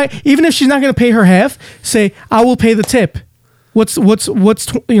 Even if she's not going to pay her half, say, I will pay the tip. What's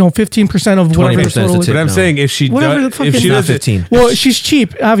 15% of whatever 20% the is the total is. tip. But I'm No. saying if she Whatever the does, fuck if is she that? Not doesn't, 15. Well, she's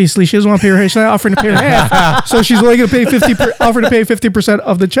cheap. Obviously, she doesn't want to pay her. She's not offering to pay her half, so she's only going to pay 50%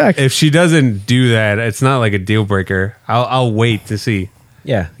 of the check. if she doesn't do that, it's not like a deal breaker. I'll wait to see.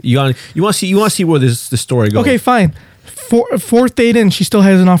 Yeah, you want to see where the story goes. Okay, fine. Fourth date in, she still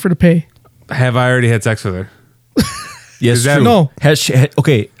hasn't offered to pay. Have I already had sex with her? Yes, Is that- true. No. Has she?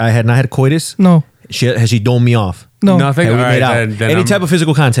 Okay, I had not had coitus. No, Has she domed me off? no. Nothing. Have we All made right, out? then Any I'm- type of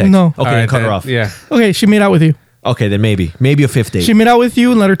physical contact? No. Okay, All then right, cut her then- off. Yeah. Okay, she made out with you. Okay, then maybe a fifth date. She made out with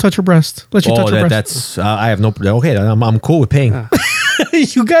you and let her touch her breast. Let you touch her breast. that's I have no. Okay, I'm cool with paying.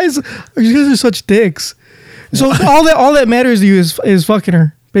 you guys are such dicks. So all that matters to you is fucking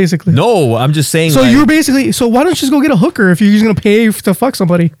her, basically. No, I'm just saying. So like, you're basically why don't you just go get a hooker if you're just gonna pay to fuck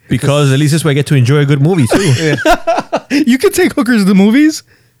somebody? because at least this way I get to enjoy a good movie too. You can take hookers to the movies.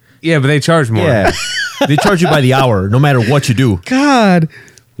 Yeah, but they charge more. Yeah, they charge you by the hour, no matter what you do. God.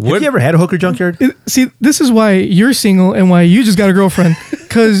 Have you ever had a hooker junkyard? See, this is why you're single and why you just got a girlfriend.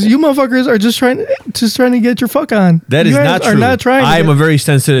 Because you motherfuckers are just trying to get your fuck on. That is You guys not are true. not trying. I am a very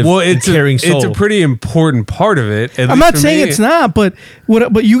sensitive, Well, it's caring soul. it's a pretty important part of it. I'm not saying it's not, but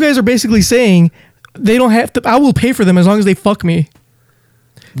but you guys are basically saying they don't have to. I will pay for them as long as they fuck me.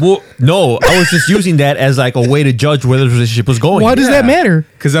 Well, No, I was just using that as like a way to judge where the relationship was going. Why does that matter?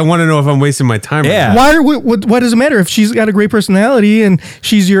 because I want to know if I'm wasting my time. or Yeah. not. Why does it matter if she's got a great personality and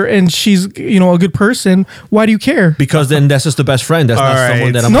she's a good person? Why do you care? Because then that's just the best friend. That's not All right.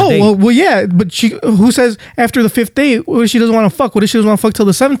 someone that I'm No, gonna date. well, yeah, but who says after the fifth date, what if she doesn't want to fuck? What if she doesn't want to fuck till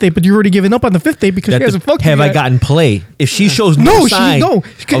the seventh date? But you've already given up on the fifth date because she hasn't fucked. have you I yet. gotten play? If she shows No, no she- sign no,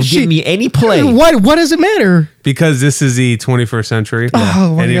 of she- giving me any play, What does it matter? Because this is the 21st century.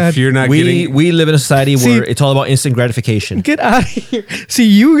 Oh, my and God. if you're not we getting, live in a society See- where it's all about instant gratification. Get out of here. See,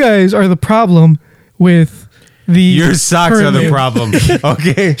 you guys are the problem with the. your socks are the current- problem.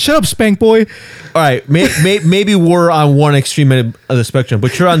 Okay. Shut up, spank boy. All right, maybe we're on one extreme end of the spectrum,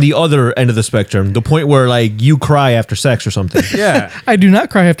 but you're on the other end of the spectrum. The point where like you cry after sex or something. Yeah. I do not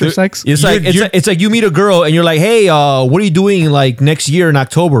cry after sex. It's like You're- it's like you meet a girl and you're like, hey, what are you doing like next year in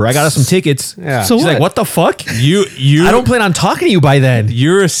October? I got us some tickets. Yeah. So She's like, what? what the fuck? You I don't plan on talking to you by then.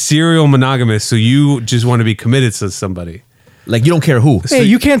 You're a serial monogamist, so you just want to be committed to somebody. Like you don't care who. Hey,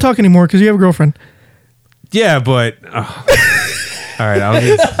 you can't talk anymore because you have a girlfriend. Yeah, but all right,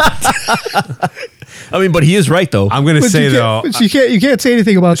 I mean, but he is right though. I'm gonna But say you though, can't, but you can't say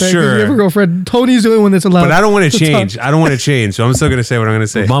anything about that. 'cause Sure. you have a girlfriend. Tony's the only one that's allowed. but I don't want to talk. change. I don't want to change, so I'm still gonna say what I'm gonna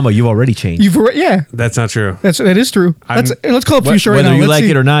say. Mama, you've already changed. Yeah, That's not true. that is true. I'm- Let's call up Wh- Fuchsia right whether now. you Let's like see-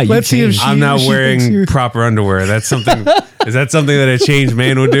 it or not, you let's see if changed. she, I'm not if she wearing thinks you- proper underwear. That's something. Is that something that a changed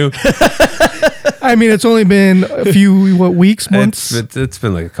man would do? I mean, it's only been a few weeks, months. It's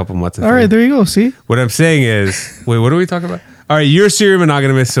been like a couple months. I All right, think. there you go. See, What I'm saying is, wait, what are we talking about? All right, you're a serial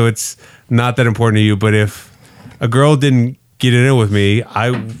monogamist, so it's not that important to you. But if a girl didn't get it in with me, I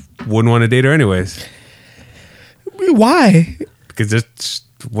wouldn't want to date her anyways. why? Because it's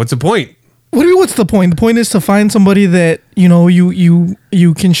what's the point? What do you? What's the point? The point is to find somebody that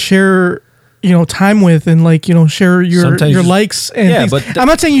you can share time with and share your Sometimes you- likes and Yeah, things. but I'm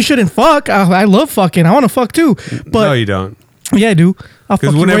not saying you shouldn't fuck. I love fucking. I want to fuck too. But No, you don't. yeah, I do. I'll fuck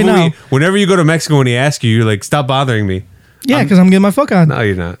Because you right now. whenever you go to Mexico and he asks you, you're like, stop bothering me. Yeah, because I'm getting my fuck on. No,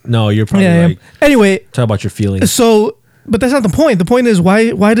 you're not. No, you're probably Yeah, I am. right. Anyway, Talk about your feelings. so But that's not the point. The point is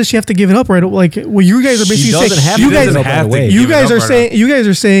why does she have to give it up right? Like, well, you guys are basically doesn't saying have you to guys give it up right away. you Give it guys up are right saying you guys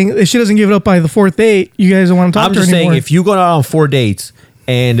are saying if she doesn't give it up by the fourth date, you guys don't want to talk I'm to her just saying, anymore. if you go out on 4 dates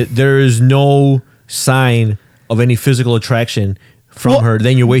and there is no sign of any physical attraction from Well, her,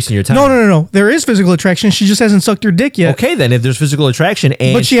 then you're wasting your time. No. There is physical attraction. She just hasn't sucked your dick yet. Okay, then if there's physical attraction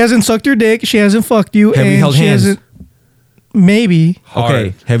and But she hasn't sucked your dick. She hasn't fucked you. Have we and held she hands? hasn't. Maybe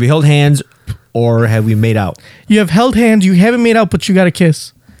okay, have you held hands or have we made out you have held hands. You haven't made out, but you got a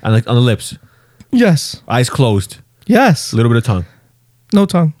kiss. on the lips, Yes. eyes closed, Yes. a little bit of tongue? No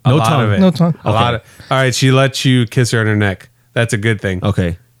tongue. A No lot tongue. of it. No tongue. A lot of. All right, she lets you kiss her on her neck. That's a good thing.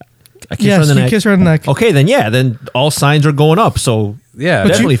 Okay, I kiss her Yes. on the You neck. kiss her on the neck. Okay, then all signs are going up. So Yeah,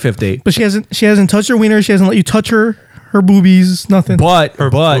 definitely fifth date. But she hasn't touched her wiener. She hasn't let you touch her boobies. Nothing. But her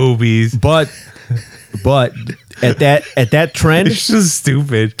boobies. but at that trend, It's just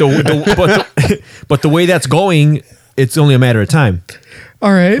stupid. but the way that's going, it's only a matter of time.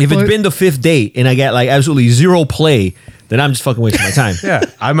 All right. If it's but- been the fifth date and I got like absolutely zero play, then I'm just fucking wasting my time. Yeah,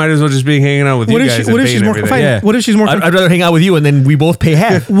 I might as well just be hanging out with What you if guys she- what and if she's paying more everything. fine? Yeah. What if she's more? I'd rather hang out with you and then we both pay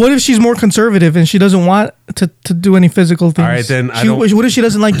half. What if she's more conservative and she doesn't want to do any physical things? All right, then I She- don't- What if she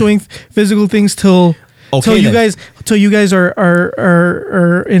doesn't like doing physical things till Okay, you then. guys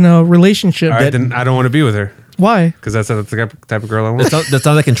are in a relationship? All right, then I don't want to be with her Why? because that's the type of girl I want. That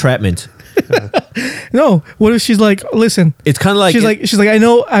sounds like entrapment. No. What if she's like, listen? It's kind of like she's like I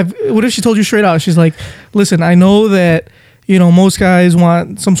know. What if she told you straight out? She's like, listen, I know that most guys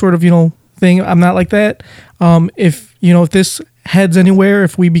want some sort of thing. I'm not like that. If this heads anywhere,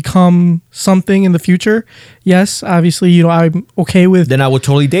 if we become something in the future, yes, obviously I'm okay with. then I would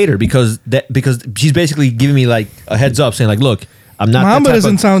totally date her because she's basically giving me like a heads up, saying like, look, I'm not. Mamba that type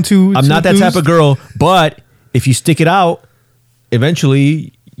doesn't of, sound too. I'm not that type of girl, but if you stick it out,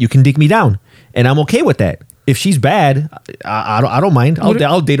 eventually you can dig me down, and I'm okay with that. If she's bad, I don't mind.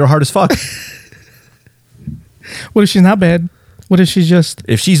 I'll date her hard as fuck. What if she's not bad? What if she's just?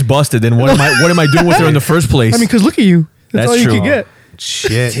 If she's busted, then what am I doing with her in the first place? I mean, because look at you. That's all That's you true. can get.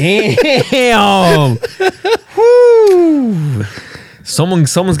 Shit. damn. Woo.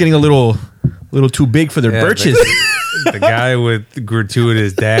 Someone's getting a little too big for their Yeah, britches. The guy with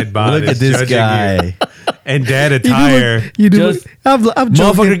gratuitous dad bod. Look at is this judging guy. you. And dad attire. You do. Just- I'm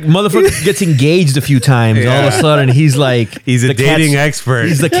joking. Motherfucker gets engaged a few times. All of a Yeah. sudden, he's like He's a the dating cat's- expert.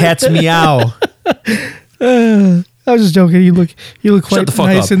 He's the cat's meow. I was just joking. You look quite Shut the fuck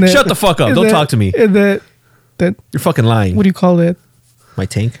nice up. in that. Shut the fuck up. in Don't that- talk to me. In that You're fucking lying. what do you call that? My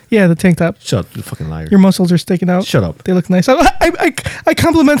tank? Yeah, the tank top. Shut up, you fucking liar. Your muscles are sticking out. Shut up. They look nice. I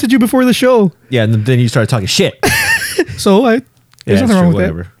complimented you before the show, Yeah, and then you started talking shit. so there's Yeah, nothing that's wrong true,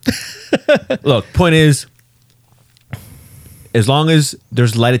 with whatever. Look, point is, as long as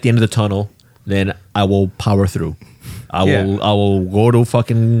there's light at the end of the tunnel, then I will power through. I will go to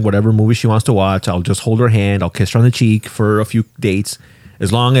fucking whatever movie she wants to watch. I'll just hold her hand. I'll kiss her on the cheek for a few dates,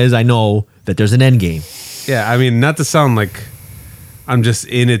 as long as I know that there's an end game. Yeah, I mean, not to sound like I'm just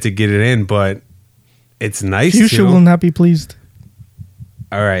in it to get it in, but it's nice that. Fuchsia to. will not be pleased.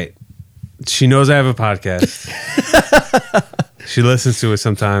 All right. She knows I have a podcast. She listens to it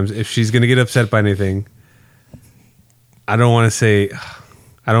sometimes. If she's going to get upset by anything, I don't want to say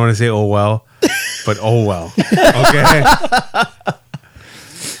oh well, but oh well. Okay?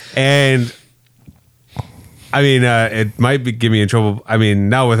 And I mean, it might get me in trouble. I mean,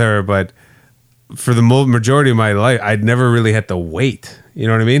 not with her, but for the majority of my life, I'd never really had to wait. You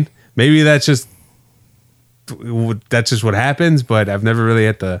know what I mean? Maybe that's just what happens, but I've never really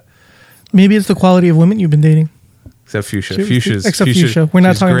had to. Maybe it's the quality of women you've been dating. Except Fuchsia. Except Fuchsia. We're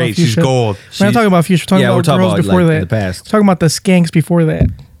not she's talking great. about Fuchsia. She's gold. We're not talking about Fuchsia. We're talking Yeah, we're about talking girls about, before like, that. in the past. Talking about the skanks before that.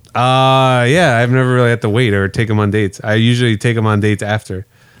 Yeah, I've never really had to wait or take them on dates. I usually take them on dates after.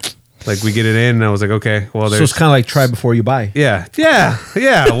 Like we get it in, and I was like, okay, well, So there's it's kind of like try before you buy. yeah.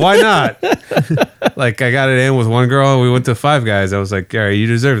 Why not? Like I got it in with one girl. We went to Five Guys. I was like, all right, you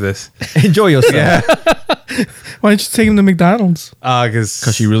deserve this. Enjoy yourself. Yeah, Why don't you take him to McDonald's? because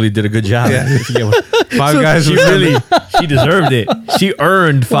She really did a good job. Yeah. Yeah. Five Guys She was really, she deserved it. She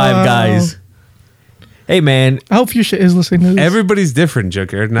earned Five Wow. Guys. Hey, man. I hope Fuchsia is listening to this. everybody's different,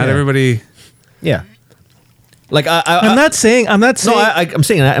 Joker. Not Yeah. everybody. Yeah. Like I'm not saying. I'm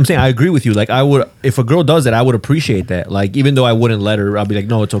saying I agree with you. Like I would, if a girl does that, I would appreciate that. Like even though I wouldn't let her, I'll be like,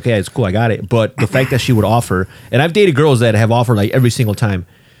 no, it's okay, it's cool, I got it. But the fact that she would offer, and I've dated girls that have offered like every single time,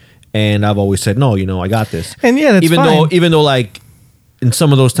 and I've always said no, I got this. And yeah, that's fine. even though like in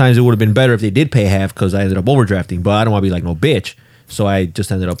some of those times it would have been better if they did pay half because I ended up overdrafting. But I don't want to be like no bitch, so I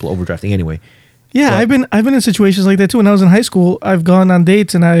just ended up overdrafting anyway. Yeah, But- I've been in situations like that too. When I was in high school, I've gone on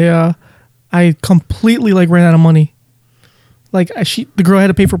dates and I completely like ran out of money. Like the girl had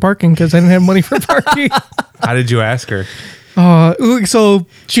to pay for parking because I didn't have money for parking. How did you ask her? So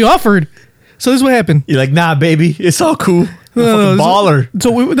she offered. So this is what happened. You're like, nah, baby, it's all cool. I'm a fucking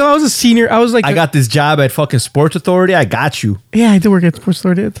baller. I was a senior. I was like, I got this job at fucking Sports Authority. I got you. Yeah, I did work at Sports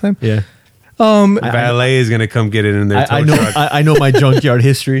Authority at the time. Yeah. Valet is gonna come get it in their tow truck. I know my junkyard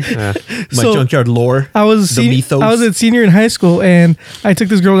history, my junkyard lore. I was the mythos. I was a senior in high school, and I took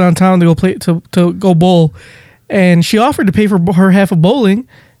this girl downtown to go play to go bowl, and she offered to pay for her half of bowling,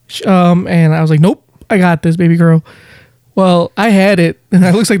 and I was like, nope, I got this, baby girl. Well, I had it, and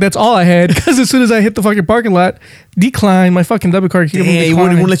it looks like that's all I had because as soon as I hit the fucking parking lot, decline my fucking debit card. He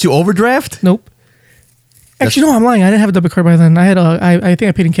wouldn't let you overdraft? Nope. Actually, no, I'm lying. I didn't have a debit card by then. I had I think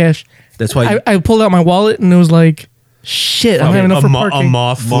I paid in cash. That's why I pulled out my wallet and it was like, shit, I don't have enough for parking. A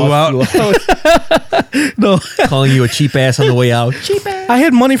moth flew out. No, calling you a cheap ass on the way out. Cheap ass. I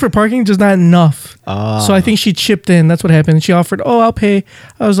had money for parking, just not enough. So I think she chipped in. That's what happened. She offered, oh, I'll pay.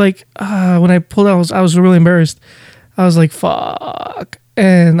 I was like, when I pulled out, I was really embarrassed. I was like, fuck.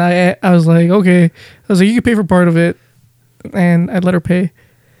 And I was like, okay. I was like, you can pay for part of it. And I let her pay.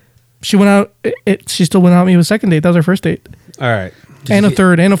 She went out. She still went out with me with a second date. That was our first date. All right. And a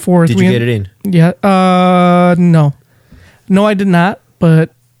third and a fourth. Did you get it in? Yeah. No. No, I did not.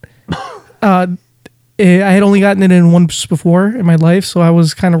 But I had only gotten it in once before in my life. So I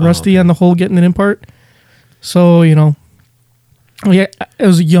was kind of rusty on the whole getting it in part. So, yeah, I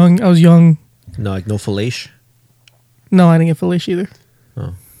was young. No, like no fellation? No, I didn't get fellation either.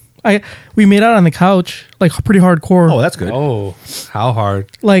 Oh. We made out on the couch, like pretty hardcore. Oh, that's good. Oh, how hard?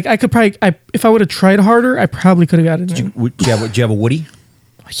 Like I could probably, if I would have tried harder, I probably could have got it. Did you have a Woody?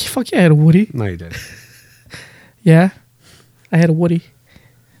 Fuck yeah, I had a Woody. No, you did. Yeah, I had a Woody.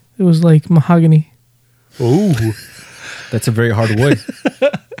 It was like mahogany. Ooh, that's a very hard wood.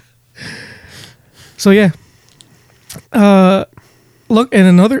 So yeah. Look, and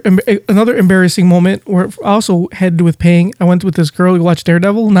another embarrassing moment where it also had to do with paying. I went with this girl to watch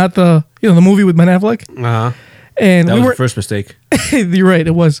Daredevil, not the the movie with Ben Affleck. Uh huh. And that was the first mistake. You're right,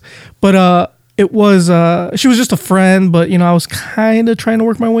 it was. But it was she was just a friend, but I was kind of trying to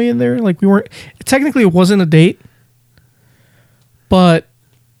work my way in there. Like we weren't technically, it wasn't a date, but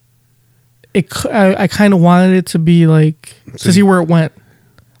I kind of wanted it to be like to see where it went.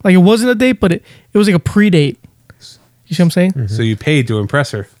 Like it wasn't a date, but it was like a pre-date. You see what I'm saying? Mm-hmm. So you paid to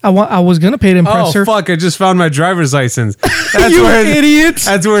impress her. I was gonna pay to impress her. Oh fuck! I just found my driver's license. That's You where idiot!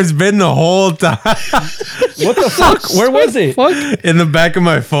 That's where it's been the whole time. What the fuck? Where was it? Fuck. In the back of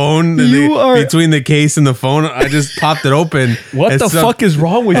my phone, between the case and the phone. I just popped it open. What the fuck is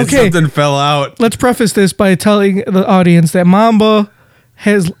wrong with you? Okay. Something fell out. Let's preface this by telling the audience that Mamba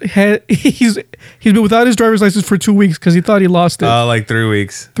he's been without his driver's license for 2 weeks because he thought he lost it. Like 3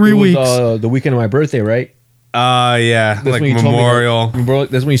 weeks. 3 It was, weeks. the weekend of my birthday, right? Yeah, That's like when you told me Memorial.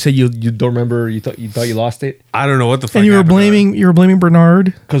 that's when you said you don't remember. You thought you lost it. I don't know what the fuck. And you were happened blaming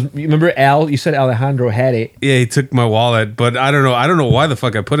Bernard. Because you remember Al? You said Alejandro had it. Yeah, he took my wallet, but I don't know why the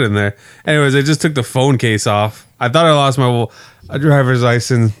fuck I put it in there. Anyways, I just took the phone case off. I thought I lost my driver's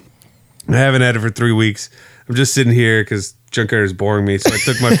license. I haven't had it for 3 weeks. I'm just sitting here because junkyard is boring me. So I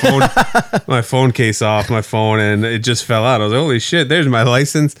took my phone case off my phone, and it just fell out. I was like, holy shit, there's my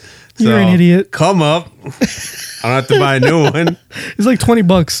license. You're an idiot. Come up. I don't have to buy a new one. It's like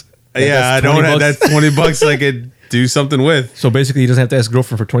 $20. Yeah, I don't have that $20 I could do something with. So basically, he doesn't have to ask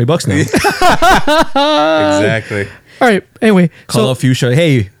girlfriend for $20 now. Exactly. All right. Anyway, Call up Fuchsia.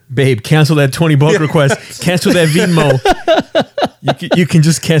 Hey, babe, cancel that $20 request. Cancel that Venmo. You can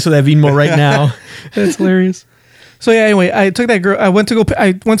just cancel that Venmo right now. that's hilarious. So yeah. Anyway, I took that girl. I went to the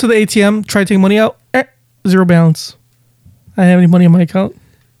ATM, tried to take money out. Zero balance. I didn't have any money in my account.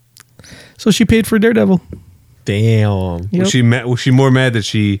 So she paid for Daredevil. Damn. Yep. Was she more mad that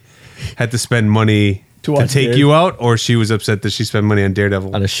she had to spend money to take Daredevil? you out, or she was upset that she spent money on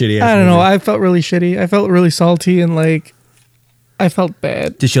Daredevil? On a shitty ass I don't know. movie. I felt really shitty. I felt really salty and like I felt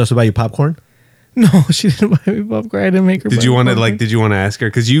bad. Did she also buy you popcorn? No, she didn't buy me popcorn. I didn't make her. Did buy you me want to popcorn. Did you want to ask her?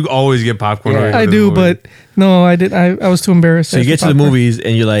 Because you always get popcorn. Yeah. right I after the do, movie. but no, I didn't. I was too embarrassed. So you to get ask to for the popcorn. movies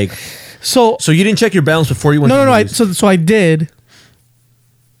and you're like, So so you didn't check your balance before you went to the no. movies? So I did.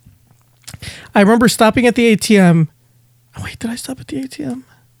 I remember stopping at the ATM. Oh, wait, did I stop at the ATM?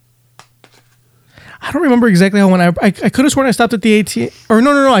 I don't remember exactly how when I could have sworn I stopped at the ATM. Or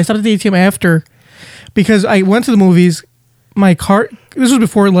no. I stopped at the ATM after. Because I went to the movies. My card... This was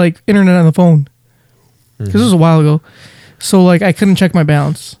before, like, internet on the phone. Because this was a while ago. So, like, I couldn't check my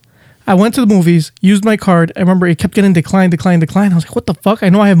balance. I went to the movies, used my card. I remember it kept getting declined. I was like, what the fuck? I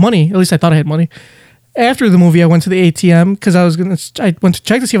know I have money. At least I thought I had money. After the movie, I went to the ATM because I went to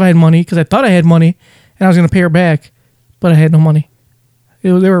check to see if I had money because I thought I had money and I was going to pay her back. but I had no money.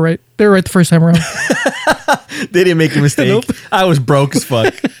 They were right. They were right the first time around. They didn't make a mistake. Nope. I was broke as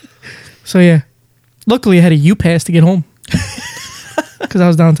fuck. So yeah, luckily I had a U-Pass to get home because I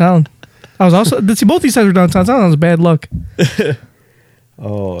was downtown. I was also see both these sides were downtown. That was bad luck.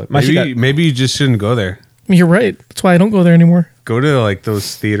 Oh, Maybe you just shouldn't go there. You're right. That's why I don't go there anymore. Go to like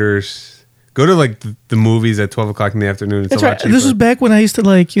those theaters. Go to like the movies at 12 o'clock in the afternoon. It's That's a lot right. cheaper. This was back when I used to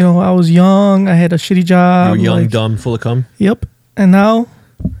like, I was young. I had a shitty you job. were young, like- dumb, full of cum. Yep. And now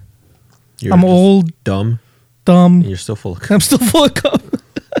You're I'm just old, dumb, dumb. and you're still full of cum. I'm still full of cum.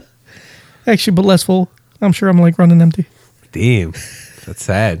 Actually, but less full. I'm sure I'm like running empty Damn. That's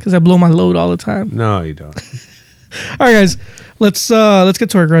sad. because I blow my load all the time. No, you don't. All right, guys, let's get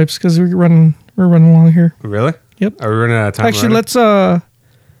to our gripes because we're running along here. Really? Yep. Are we running out of time? Actually, already?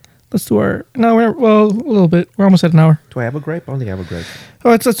 let's do our. No, a little bit. We're almost at an hour. Do I have a gripe? I don't think I have a gripe.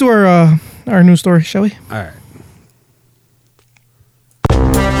 All right, let's do our news story, shall we? All right.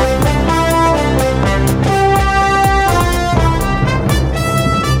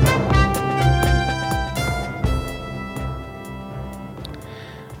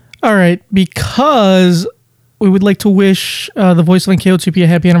 All right, because we would like to wish the voice of NKOTP a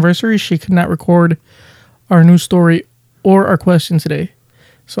happy anniversary. She could not record our news story or our question today,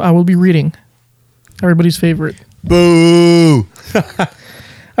 so I will be reading everybody's favorite. Boo!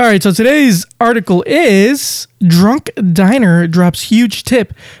 All right, so today's article is Drunk Diner drops huge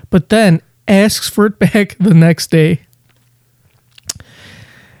tip, but then asks for it back the next day.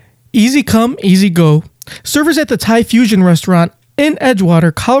 Easy come, easy go. Servers at the Thai Fusion restaurant in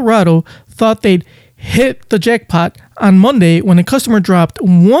Edgewater, Colorado, thought they'd hit the jackpot on Monday when a customer dropped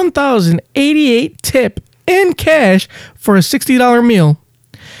 $1,088 tip in cash for a $60 meal.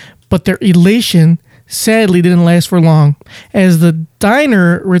 But their elation sadly didn't last for long, as the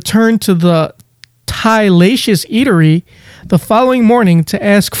diner returned to the Thai-licious eatery the following morning to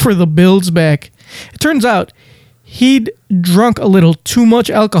ask for the bills back. It turns out he'd drunk a little too much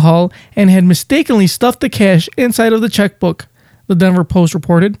alcohol and had mistakenly stuffed the cash inside of the checkbook, the Denver Post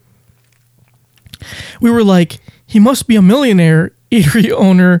reported. We were like, he must be a millionaire, eatery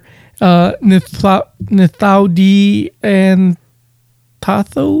owner Nithaudi and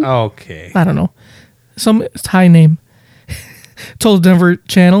Tatho? Okay. I don't know. Some Thai name. Told Denver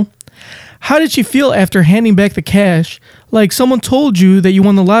Channel. How did she feel after handing back the cash? Like someone told you that you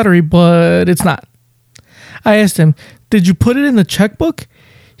won the lottery, but it's not. I asked him, did you put it in the checkbook?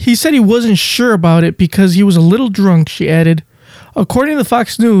 He said he wasn't sure about it because he was a little drunk, she added. According to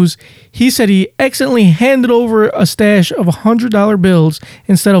Fox News, he said he accidentally handed over a stash of $100 bills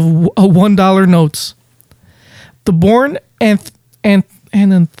instead of $1 notes. The born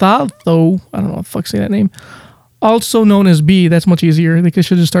Ananthatho, I don't know what the fuck say that name, also known as B, that's much easier. I think I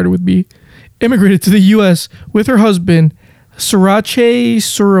should have started with B, immigrated to the U.S. with her husband, Surache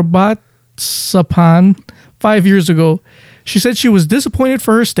Surabatsapan, 5 years ago. She said she was disappointed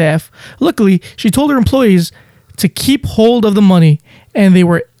for her staff. Luckily, she told her employees to keep hold of the money, and they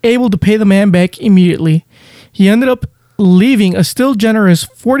were able to pay the man back immediately. He ended up leaving a still generous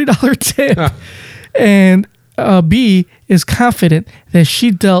 $40 tip, and B is confident that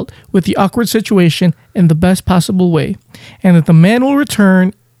she dealt with the awkward situation in the best possible way, and that the man will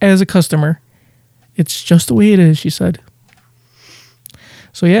return as a customer. It's just the way it is, she said.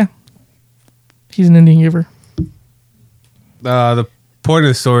 So yeah, he's an Indian giver. The point of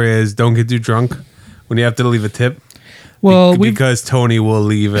the story is don't get too drunk when you have to leave a tip. Well, because Tony will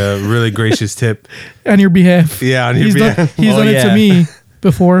leave a really gracious tip. On your behalf. Yeah, on your He's behalf. He's done it to me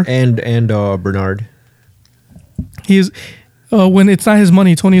before. And Bernard. He's when it's not his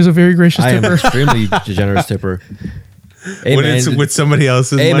money, Tony is a very gracious I am tipper. extremely generous tipper. Hey, When man, it's with somebody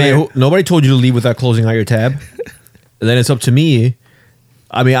else's hey money. man, nobody told you to leave without closing out your tab. And then it's up to me.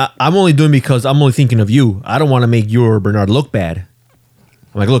 I mean, I'm only doing because I'm only thinking of you. I don't want to make you or Bernard look bad.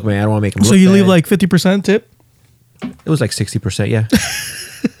 I'm like, look, man, I don't want to make him look So you bad. leave like 50% tip? It was like 60%, yeah.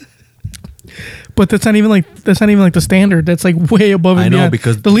 But that's not even like the standard. That's like way above and I know, beyond.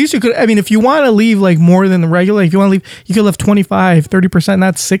 because- the least you could, I mean, if you want to leave like more than the regular, if you want to leave, you could leave 25, 30%,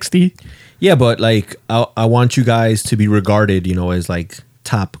 not 60. Yeah, but like, I want you guys to be regarded, as like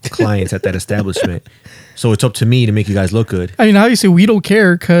top clients at that establishment. So it's up to me to make you guys look good. I mean, obviously we don't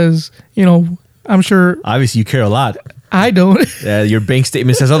care because, I'm sure Obviously, you care a lot. I don't. Your bank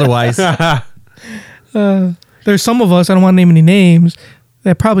statement says otherwise. There's some of us, I don't want to name any names,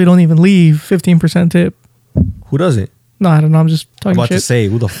 that probably don't even leave 15% tip. Who doesn't? No, I don't know. I'm just I'm talking about shit. to say,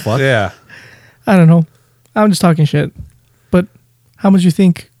 who the fuck? Yeah. I don't know. I'm just talking shit. But how much you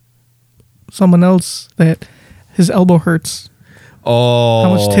think someone else that his elbow hurts? Oh.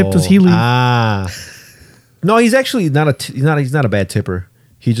 How much tip does he leave? Ah. No, he's actually not he's not a bad tipper.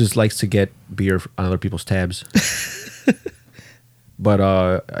 He just likes to get beer on other people's tabs.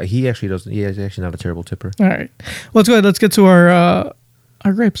 But he actually doesn't. He's actually not a terrible tipper. All right. Well, let's go ahead. Let's get to our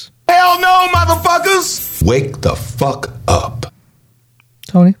grapes. Hell no, motherfuckers! Wake the fuck up.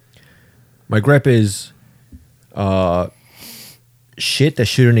 Tony? My gripe is shit that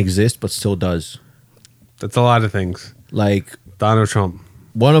shouldn't exist but still does. That's a lot of things. Like Donald Trump.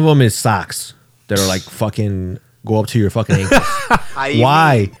 one of them is socks that are like fucking go up to your fucking ankles.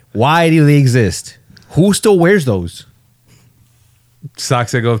 Why? Why do they exist? Who still wears those?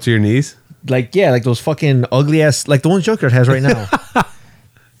 Socks that go up to your knees. Like yeah, like those fucking ugly ass, like the ones Junkyard has right now.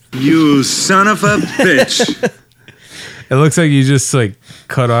 You son of a bitch. It looks like you just like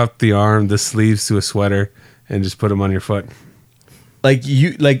cut off the sleeves to a sweater and just put them on your foot. Like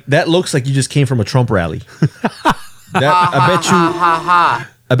you, like that looks like you just came from a Trump rally. I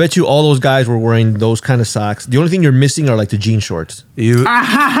bet you all those guys were wearing those kind of socks. The only thing you're missing are like the jean shorts. You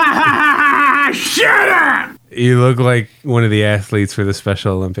Shut up! You look like one of the athletes for the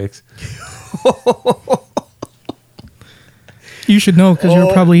Special Olympics. You should know because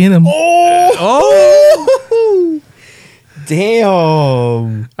you're probably in them. Oh,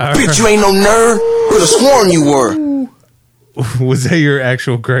 damn! Bitch, you ain't no nerd. Could have sworn you were. Was that your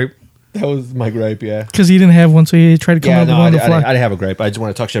actual gripe? That was my gripe. Yeah. Because he didn't have one, so he tried to come Yeah, up no, with I one on the didn't fly. have a gripe. I just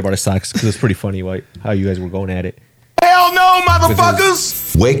want to talk shit about his socks because it's pretty funny how you guys were going at it. Hell no,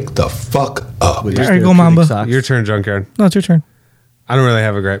 motherfuckers! Wake the fuck up. With your All right, go Mamba. socks. Your turn, Junkyard. No, it's your turn. I don't really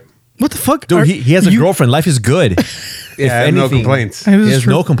have a gripe. What the fuck? Dude, he has a girlfrind. Life is good. Yeah, I have no complaints. This He is has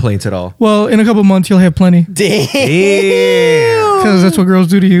true. no complaints at all. Well, in a couple months, you'll have plenty. Damn. Because that's what girls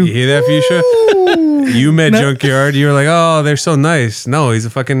do to You you. hear that, Fuchsia? You met Junkyard. You were like, oh, they're so nice. No, he's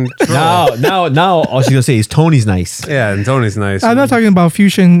a fucking troll. Now, all she's gonna say is Tony's nice. Yeah, and Tony's nice. I'm not talking about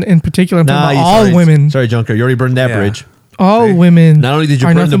Fuchsia in particular. I'm talking about all women. Sorry, Junker. You already burned that Yeah. bridge. All women. Not only did you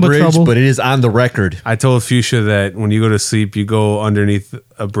are burn the nothing but bridge, trouble. but it is on the record. I told Fuchsia that when you go to sleep, you go underneath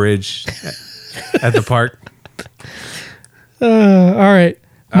a bridge at the park. All right.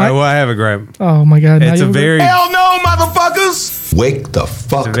 All right, well, I have a gripe. Oh my god. now It's you a have very, Hell no, motherfuckers! Wake the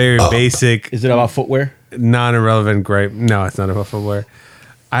fuck it's a very up. basic, Is it about footwear? non-irrelevant gripe. No, it's not about footwear.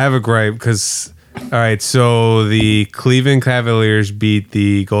 I have a gripe because, all right, so the Cleveland Cavaliers beat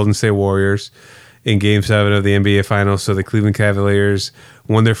the Golden State Warriors in Game 7 of the NBA Finals. So the Cleveland Cavaliers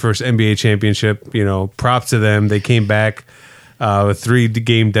won their first NBA championship. You know, props to them. They came back with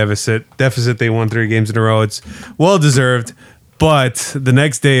 3-game deficit. They won 3 games in a row. It's well-deserved. But the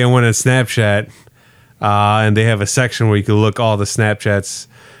next day I went on Snapchat, and they have a section where you can look all the Snapchats,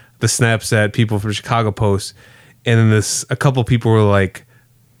 the snaps that people from Chicago post. And then a couple people were like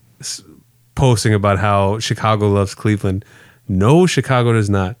posting about how Chicago loves Cleveland. No, Chicago does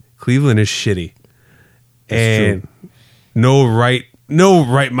not. Cleveland is shitty. And no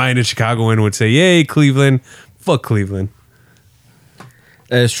right-minded Chicagoan would say, yay, Cleveland. Fuck Cleveland.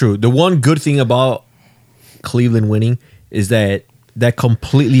 That's true. The one good thing about Cleveland winning is that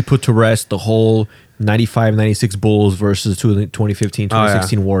completely put to rest the whole 95-96 Bulls versus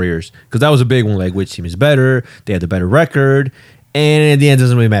 2015-2016 Warriors. Because that was a big one, like which team is better, they had the better record, and at the end it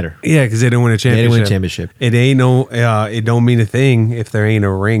doesn't really matter. Yeah, because they didn't win a championship. They didn't win a championship. It ain't it don't mean a thing if there ain't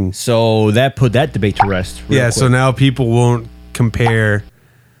a ring. So that put that debate to rest. real Yeah, so quick. now people won't compare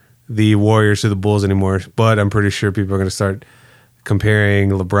the Warriors to the Bulls anymore, but I'm pretty sure people are going to start comparing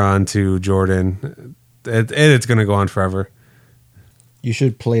LeBron to Jordan. It's going to go on forever. You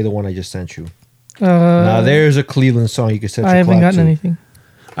should play the one I just sent you. Now there's a Cleveland song you can set your I haven't clock gotten to. anything.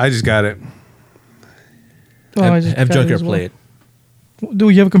 I just got it. Oh, I just Have got it Junker as well. play it.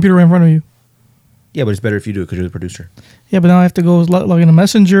 Dude, you have a computer right in front of you. Yeah, but it's better if you do it because you're the producer. Yeah, but now I have to go log in a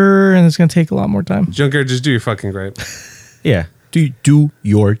messenger, and it's going to take a lot more time. Junker, just do your fucking gripe. Yeah. Do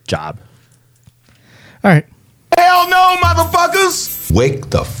your job. All right. Hell no, motherfuckers! Wake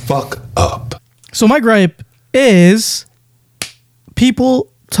the fuck up. So my gripe is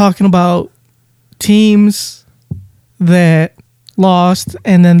people talking about teams that lost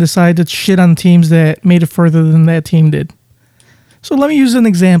and then decide to shit on teams that made it further than that team did. So let me use an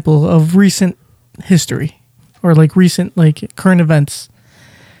example of recent history or like recent like current events.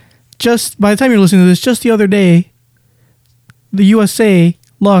 Just by the time you're listening to this, just the other day, the USA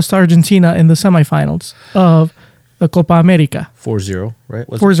lost to Argentina in the semifinals of the Copa America. 4-0, right?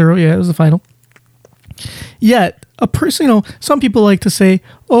 4-0, yeah, it was the final. Yet, a person, some people like to say,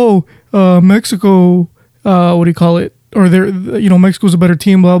 "Oh, Mexico, what do you call it? Or Mexico's a better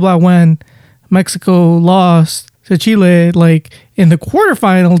team." Blah blah. When Mexico lost to Chile, like in the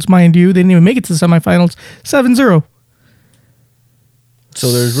quarterfinals, mind you, they didn't even make it to the semifinals. 7-0.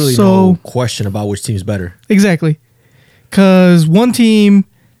 So there's really So- no question about which team's better. Exactly. Because one team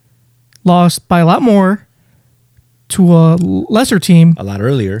lost by a lot more to a lesser team A lot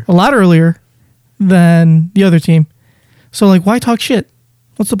earlier. a lot earlier than the other team. So, like, why talk shit?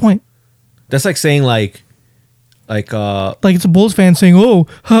 What's the point? That's like saying like Like, it's a Bulls fan saying, oh,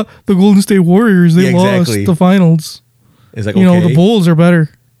 the Golden State Warriors, they Yeah, exactly. lost the finals. it's like You know, okay. the Bulls are better.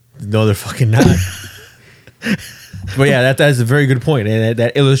 No, they're fucking not. But yeah, that is a very good point, and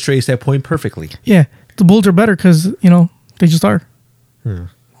that illustrates that point perfectly. Yeah, the Bulls are better because, you know, they just are.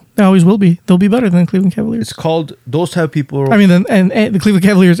 They always will be. They'll be better than the Cleveland Cavaliers. It's called those type of people. I mean, and the Cleveland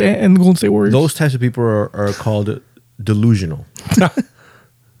Cavaliers and the Golden State Warriors. those types of people are called delusional.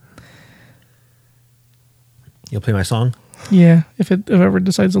 You'll play my song? Yeah, if it ever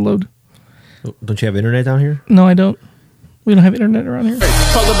decides to load. Don't you have internet down here? No, I don't. We don't have internet around here.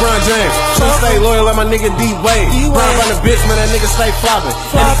 Fuck LeBron James. Should stay loyal like my nigga D Wade. Brown run the bitch, man, that nigga stay flopping.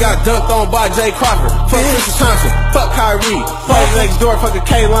 And he got dunked on by Jay Crawford. Fuck Tristan Thompson. Fuck Kyrie. Fuck next door, fuck a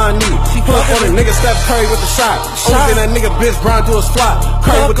K-Line knee. Fuck on a nigga Steph Curry with the shot. Then that nigga bitch Brown do a flop.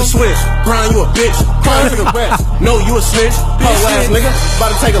 Curry with the switch. Brown, you a bitch. Curry to the rest. No, you a snitch. Hoe ass nigga. About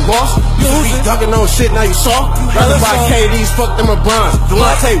to take a loss. You should be dunking on shit, now you soft. Rather buy KDs, fuck them LeBrons.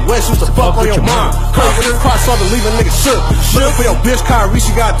 Delonte West used to fuck on your mom. Curry with the crossover, leave a nigga shook. Shook for your bitch, Kyrie,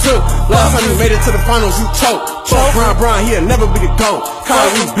 she got took. Last time you made it to the finals, you choked. Fuck Brown, he'll never be the GOAT.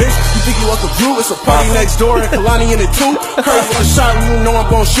 Kyrie, bitch, you think you want the view? It's a party next door and Kalani in it too. Curry with a shot, you know I'm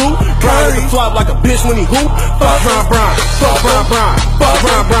gon' shoot. Brown nigga flop like a bitch when he hoop. Fuck Brown. Fuck Brown. Fuck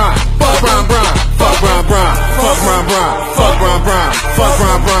Brown. Fuck Brown. Fuck Brown. Fuck Brown. Fuck Brown. Fuck Brown. Fuck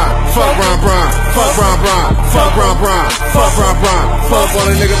Brown. Fuck Brown. Fuck Brown. Fuck Brown. Fuck on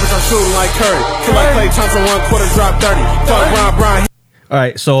a nigga, bitch, I'm shooting like Curry. Kill like Klay Thompson, 1 quarter, drop 30. Fuck Brown. All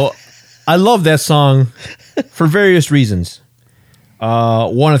right, so I love that song for various reasons.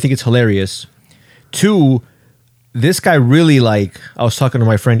 One, I think it's hilarious. Two, this guy really I was talking to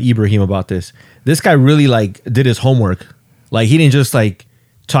my friend Ibrahim about this. This guy really did his homework. Like, he didn't just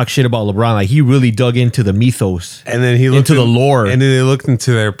talk shit about LeBron. Like, he really dug into the mythos, And then he looked into the lore, and then they looked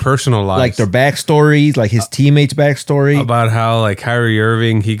into their personal lives, like their backstories, like his teammates' backstory. about how like Kyrie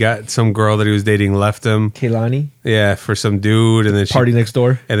Irving, he got some girl that he was dating left him, Kehlani, yeah, for some dude, and then she, Party Next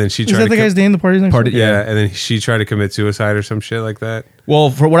Door. and then she Is tried that to the guy's name? The party's next Party- door? yeah, and then she tried to commit suicide or some shit like that.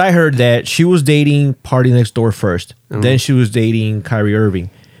 Well, for what I heard, that she was dating Party Next Door first. Then she was dating Kyrie Irving.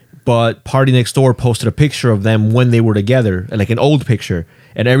 But Party Next Door posted a picture of them when they were together, like an old picture.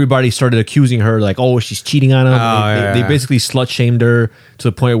 And everybody started accusing her, like, oh, she's cheating on him. Oh, They yeah. basically slut shamed her to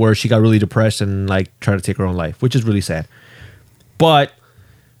the point where she got really depressed and tried to take her own life, which is really sad. But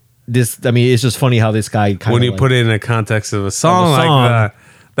it's just funny how this guy kind of When you put it in the context of a song, song. like that,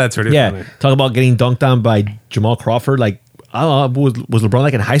 that's pretty funny. talk about getting dunked on by Jamal Crawford. Like, I don't know, was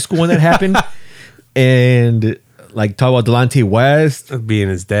LeBron in high school when that happened? And talk about Delonte West. Being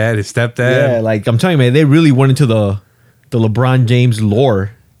his dad, his stepdad. Yeah, I'm telling you, man, they really went into the LeBron James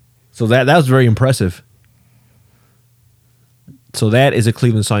lore. So that was very impressive. So that is a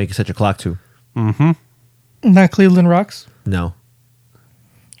Cleveland song you can set your clock to. Not Cleveland Rocks. No.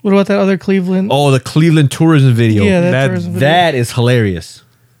 What about that other Cleveland? Oh, the Cleveland tourism video. yeah, that- tourism video. That is hilarious.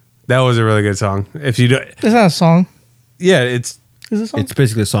 That was a really good song. If you do, It's not a song. yeah, it's Is it a song? It's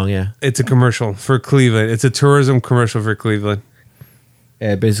basically a song, yeah. a commercial for Cleveland. It's a tourism commercial for Cleveland.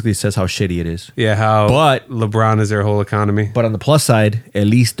 It basically says how shitty it is. Yeah, how But- LeBron is their whole economy. But on the plus side, at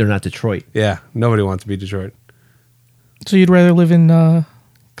least they're not Detroit. Yeah, nobody wants to be Detroit. So you'd rather live in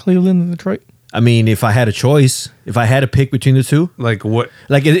Cleveland than Detroit? I mean, if I had a choice, if I had to pick between the two, Like what?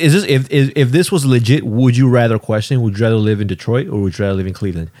 is this if this was legit, would you rather live in Detroit or would you rather live in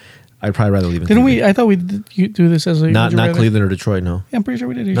Cleveland? I'd probably rather live in Didn't Cleveland. we? I thought we did you do this as a Not would you rather? Cleveland or Detroit, no. Yeah, I'm pretty sure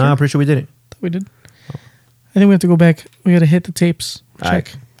we did. You No, sure? I'm pretty sure we did it. We did. I think we have to go back. We got to hit the tapes. Check. All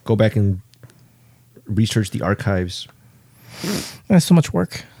right, go back and research the archives. That's so much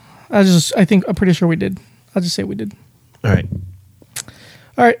work. I'm pretty sure we did. I'll just say we did. All right.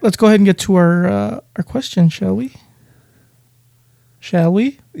 All right, let's go ahead and get to our question, shall we? Shall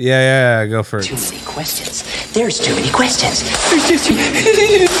we? Yeah, go for it. Too many questions. There's too many questions.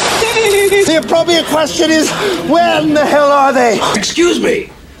 The appropriate question is, where in the hell are they? Excuse me.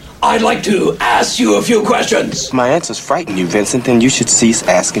 I'd like to ask you a few questions. My answers frighten you, Vincent, then you should cease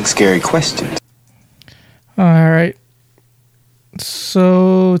asking scary questions. All right.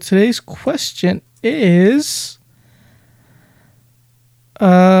 So today's question is,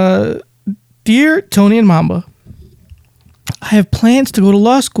 Dear Tony and Mamba, I have plans to go to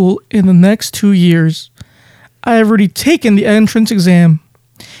law school in the next 2 years. I have already taken the entrance exam,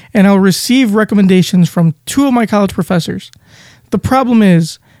 and I'll receive recommendations from 2 of my college professors. The problem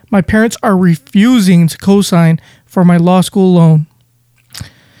is my parents are refusing to co-sign for my law school loan.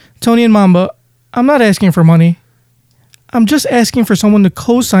 Tony and Mamba, I'm not asking for money. I'm just asking for someone to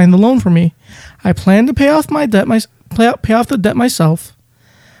co-sign the loan for me. I plan to pay off my debt, pay off the debt myself.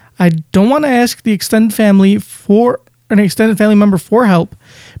 I don't want to ask the extended family for an extended family member for help,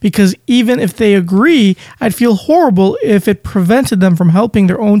 because even if they agree, I'd feel horrible if it prevented them from helping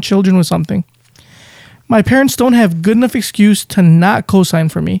their own children with something. My parents don't have good enough excuse to not co-sign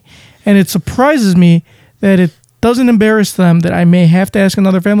for me, and it surprises me that it doesn't embarrass them that I may have to ask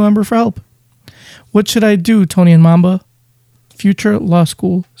another family member for help. What should I do, Tony and Mamba? Future law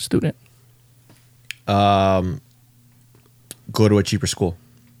school student. Go to a cheaper school,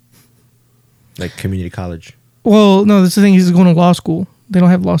 like community college. Well, no, that's the thing. He's going to law school. They don't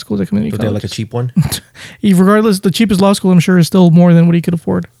have law schools at community But college. they're like a cheap one. Regardless, the cheapest law school, I'm sure, is still more than what he could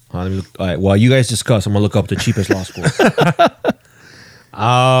afford. All right. Well, you guys discuss. I'm gonna look up the cheapest law school.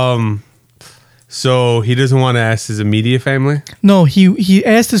 So he doesn't want to ask his immediate family? No, he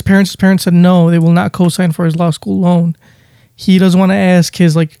asked his parents. His parents said no, they will not co-sign for his law school loan. He doesn't want to ask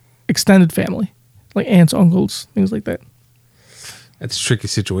his extended family, like aunts, uncles, things like that. That's a tricky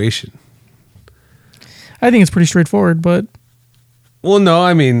situation. I think it's pretty straightforward, but Well, no,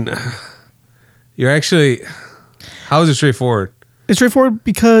 I mean, you're actually... How is it straightforward? it's straightforward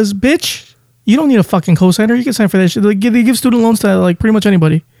because, bitch, you don't need a fucking co-signer. You can sign for that shit. They give student loans to pretty much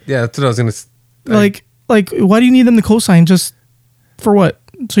anybody. Yeah, that's what I was going to... Why do you need them to co-sign? Just for what?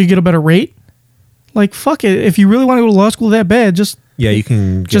 So you get a better rate? Fuck it. If you really want to go to law school that bad, just You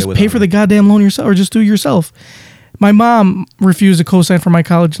can just pay for the goddamn loan yourself, or just do it yourself. My mom refused to co-sign for my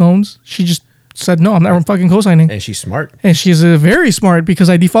college loans. She just said, no, I'm not fucking co-signing. And she's smart. And she's very smart because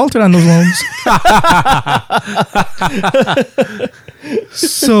I defaulted on those loans.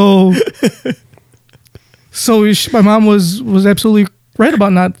 My mom was absolutely right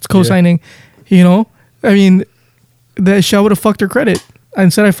about not co-signing. Yeah. I mean, that she would have fucked her credit.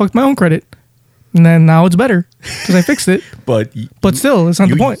 Instead, I fucked my own credit. And then now it's better because I fixed it. But still, it's not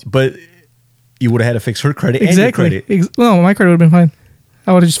the point. But you would have had to fix her credit exactly. and your credit. No, my credit would have been fine.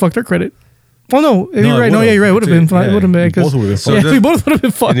 I would have just fucked her credit. Well, no, you're right. No, yeah, you're right. It would have been fine. It would have been because we both would have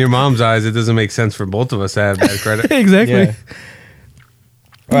been fine. In your mom's eyes, it doesn't make sense for both of us to have bad credit. Exactly. Yeah.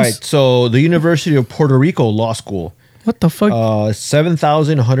 All right. So the University of Puerto Rico Law School. What the fuck?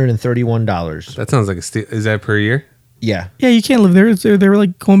 $7,131. That sounds like a steal. Is that per year? Yeah. Yeah, you can't live there. They were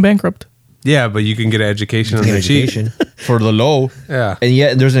going bankrupt. Yeah, but you can get an education on the cheap. For the low. Yeah. And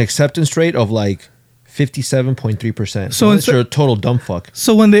yet there's an acceptance rate of 57.3%. So it's a total dumb fuck.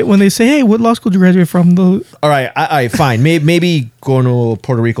 So when they say, hey, what law school did you graduate from? All right, fine. Maybe going to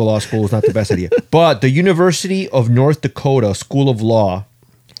Puerto Rico Law School is not the best idea. But the University of North Dakota School of Law,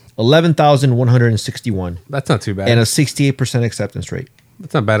 11,161. That's not too bad. And a 68% acceptance rate.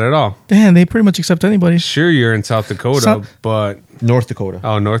 That's not bad at all. Damn, they pretty much accept anybody. Sure, you're in South Dakota, but... North Dakota.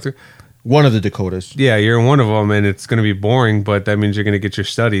 Oh, North Dakota. One of the Dakotas. Yeah, you're in one of them, and it's going to be boring, but that means you're going to get your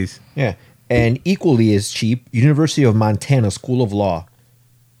studies. Yeah. And equally as cheap, University of Montana School of Law.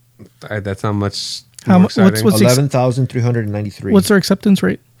 That's not much more exciting. What's 11,393. What's their acceptance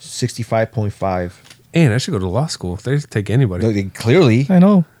rate? 65.5. And I should go to law school. They just take anybody. Clearly. I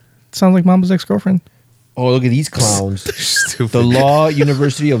know. Sounds like Mama's ex-girlfriend. Oh, look at these clowns. Stupid. The Law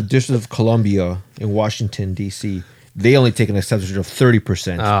University of District of Columbia in Washington, D.C. They only take an acceptance rate of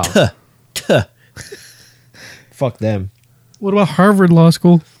 30%. Oh. Fuck them. What about Harvard Law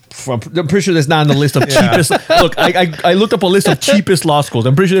School? I'm pretty sure that's not on the list of cheapest. Look, I looked up a list of cheapest law schools.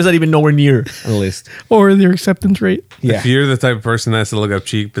 I'm pretty sure that's not even nowhere near on the list. Or their acceptance rate. Yeah. If you're the type of person that has to look up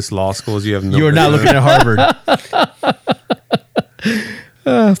cheapest law schools, you have no... You're not looking at Harvard.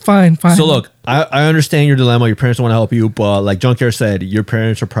 Fine. So look, I understand your dilemma. Your parents don't want to help you, but like Junkyard said, your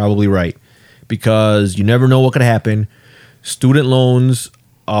parents are probably right because you never know what could happen. Student loans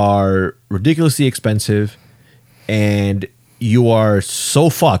are ridiculously expensive, and you are so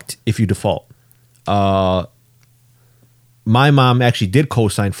fucked if you default. My mom actually did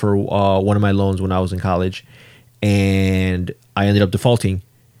co-sign for one of my loans when I was in college, and I ended up defaulting.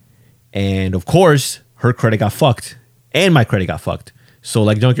 And of course, her credit got fucked, and my credit got fucked. So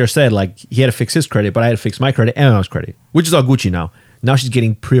like Junkyard said, like he had to fix his credit, but I had to fix my credit and my mom's credit, which is all Gucci now. Now she's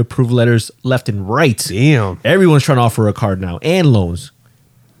getting pre-approved letters left and right. Damn. Everyone's trying to offer her a card now and loans.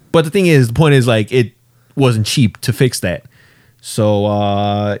 But the thing is, the point is like it wasn't cheap to fix that.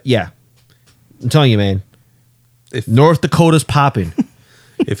 So yeah, I'm telling you, man. If North Dakota's popping.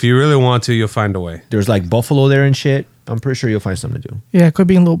 If you really want to, you'll find a way. There's like Buffalo there and shit. I'm pretty sure you'll find something to do. Yeah, it could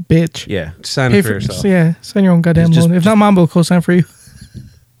be a little bitch. Yeah. Sign it for yourself. Yeah, sign your own goddamn loan. If not, Mom will co-sign for you.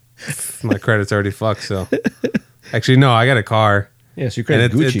 My credit's already fucked, so. Actually, no, I got a car. Yeah, so your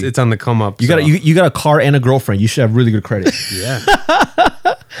credit And Gucci. it's on the come up. You got a car and a girlfriend. You should have really good credit. Yeah.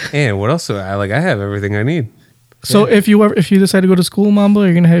 And what else do I like? I have everything I need. So if you decide to go to school, Mamba,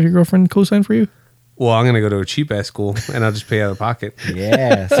 you're gonna have your girlfriend co-sign for you. Well, I'm gonna go to a cheap ass school and I'll just pay out of pocket.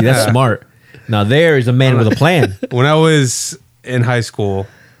 Yeah, see, that's smart. Now there is a man with a plan. When I was in high school,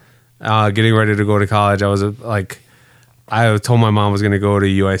 getting ready to go to college, I was I told my mom I was going to go to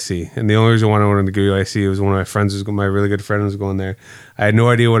UIC, and the only reason why I wanted to go to UIC was one of my friends, my really good friend, was going there. I had no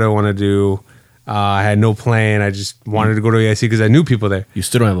idea what I want to do. I had no plan. I just wanted to go to UIC because I knew people there. You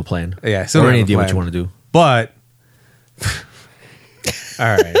still don't have a plan. Yeah, I still or don't any have a idea what plan. you want to do. But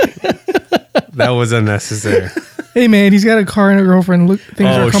all right, that was unnecessary. Hey man, he's got a car and a girlfriend. Look, things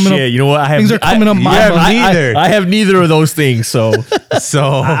are coming up. You know what? Things are coming up. I have neither of those things. So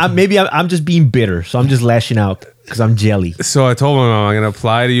maybe I'm just being bitter. So I'm just lashing out because I'm jelly. So I told my mom I'm going to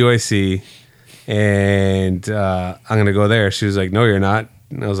apply to UIC and I'm going to go there. She was like, "No, you're not."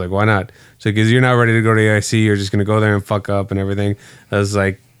 And I was like, "Why not?" So because you're not ready to go to UIC, you're just going to go there and fuck up and everything. I was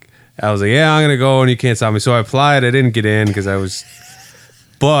like, "Yeah, I'm going to go and you can't stop me." So I applied. I didn't get in because I was.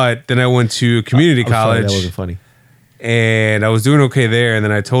 But then I went to community college. That wasn't funny. And I was doing okay there, and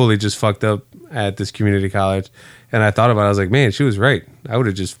then I totally just fucked up at this community college. And I thought about it. I was like, man, she was right. I would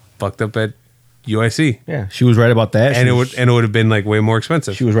have just fucked up at UIC. Yeah, she was right about that. And it would have been like way more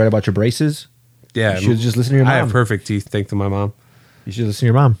expensive. She was right about your braces. Yeah. You should just listen to your mom. I have perfect teeth, thanks to my mom. You should listen to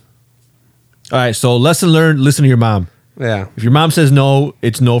your mom. All right, so lesson learned, listen to your mom. Yeah. If your mom says no,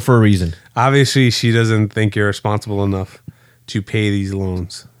 it's no for a reason. Obviously, she doesn't think you're responsible enough to pay these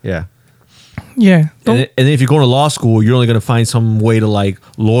loans. Yeah. Yeah. And then if you're going to law school, you're only going to find some way to like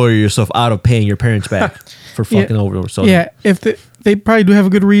lawyer yourself out of paying your parents back for fucking over. So yeah, if they probably do have a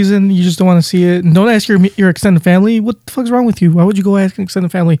good reason, you just don't want to see it. And don't ask your extended family. What the fuck's wrong with you? Why would you go ask an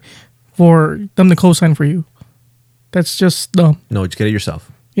extended family for them to co-sign for you? That's just dumb. No, just get it yourself.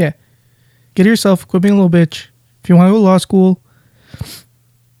 Yeah. Get it yourself. Quit being a little bitch. If you want to go to law school,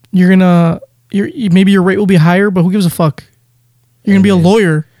 maybe your rate will be higher, but who gives a fuck? You're going to be a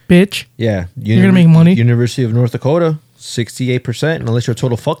lawyer, bitch. Yeah. You're going to make money. University of North Dakota, 68%. Unless you're a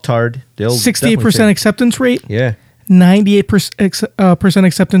total fucktard, they'll 68% acceptance rate. Yeah. 98%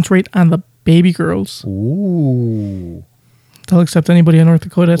 acceptance rate on the baby girls. Ooh. They'll accept anybody in North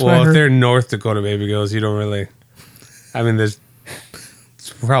Dakota. That's what I Well, if heard. they're North Dakota baby girls, you don't really. I mean, it's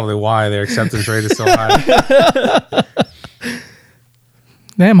probably why their acceptance rate is so high.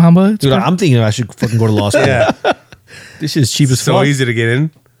 Damn, Hamba. Dude, I'm thinking I should fucking go to law school. Yeah. This is cheap as so fuck. easy to get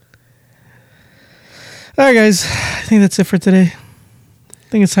in. All right, guys. I think that's it for today. I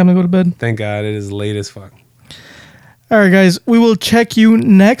think it's time to go to bed. Thank God it is late as fuck. All right, guys. We will check you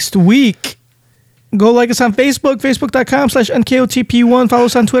next week. Go like us on Facebook, facebook.com/NKOTP1. Follow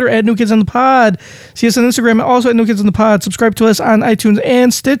us on Twitter at New Kids on the Pod. See us on Instagram, also at New Kids on the Pod. Subscribe to us on iTunes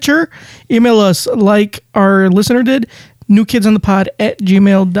and Stitcher. Email us like our listener did,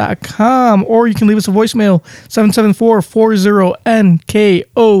 newkidsonthepod@gmail.com. Or you can leave us a voicemail,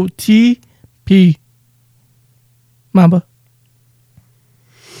 774-40-NKOTP. Mamba.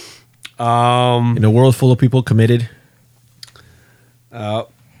 In a world full of people committed.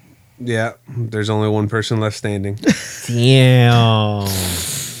 Yeah, there's only one person left standing. Damn.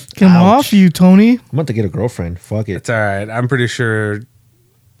 Come off you, Tony. I'm about to get a girlfriend. Fuck it. It's all right. I'm pretty sure.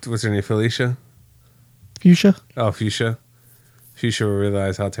 What's her name? Felicia? Fuchsia. Oh, Fuchsia. Fuchsia will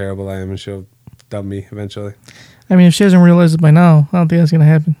realize how terrible I am and she'll dump me eventually. I mean, if she hasn't realized it by now, I don't think that's going to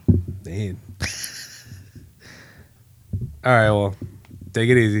happen. Man. All right, well,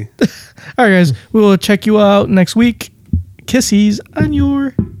 take it easy. All right, guys. We will check you out next week. Kissies on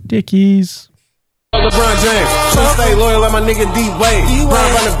your dickies. LeBron James, so stay loyal like my nigga D-Wade.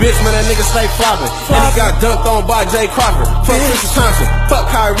 Brown run a bitch, man, that nigga stay flopping. And he got dunked on by Jay Crawford. Fuck Tristan Thompson, fuck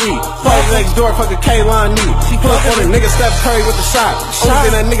Kyrie. Fuck next door, fuck a Kaylon Nee. Pull up on a nigga, Steph Curry with the shot.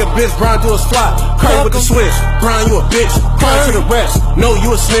 Only thing that nigga bitch, Brown do is flop. Curry with the switch, Brown you a bitch. Curry to the rest, no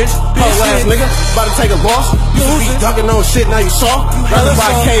you a snitch. Pole ass nigga, about to take a loss. Used to be dunking on shit, now you soft. Rather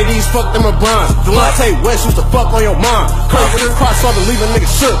buy KDs, fuck them LeBrons. Delonte West used to fuck on your mom. Curry with the crossover, leave a nigga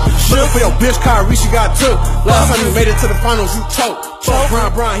shook. Shook for your bitch, Kyrie, she got took. Last time you made it to the finals, you choked.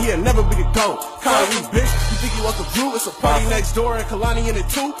 Brown, he'll never be the GOAT. Kyrie, bitch, you think you welcome Drew? It's a party next door and Kalani in it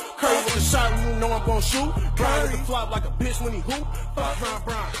too. Curry with the shot, you know I'm gon' shoot. Brown is a flop like a bitch when he hoop. Fuck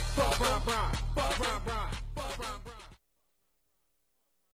Brown.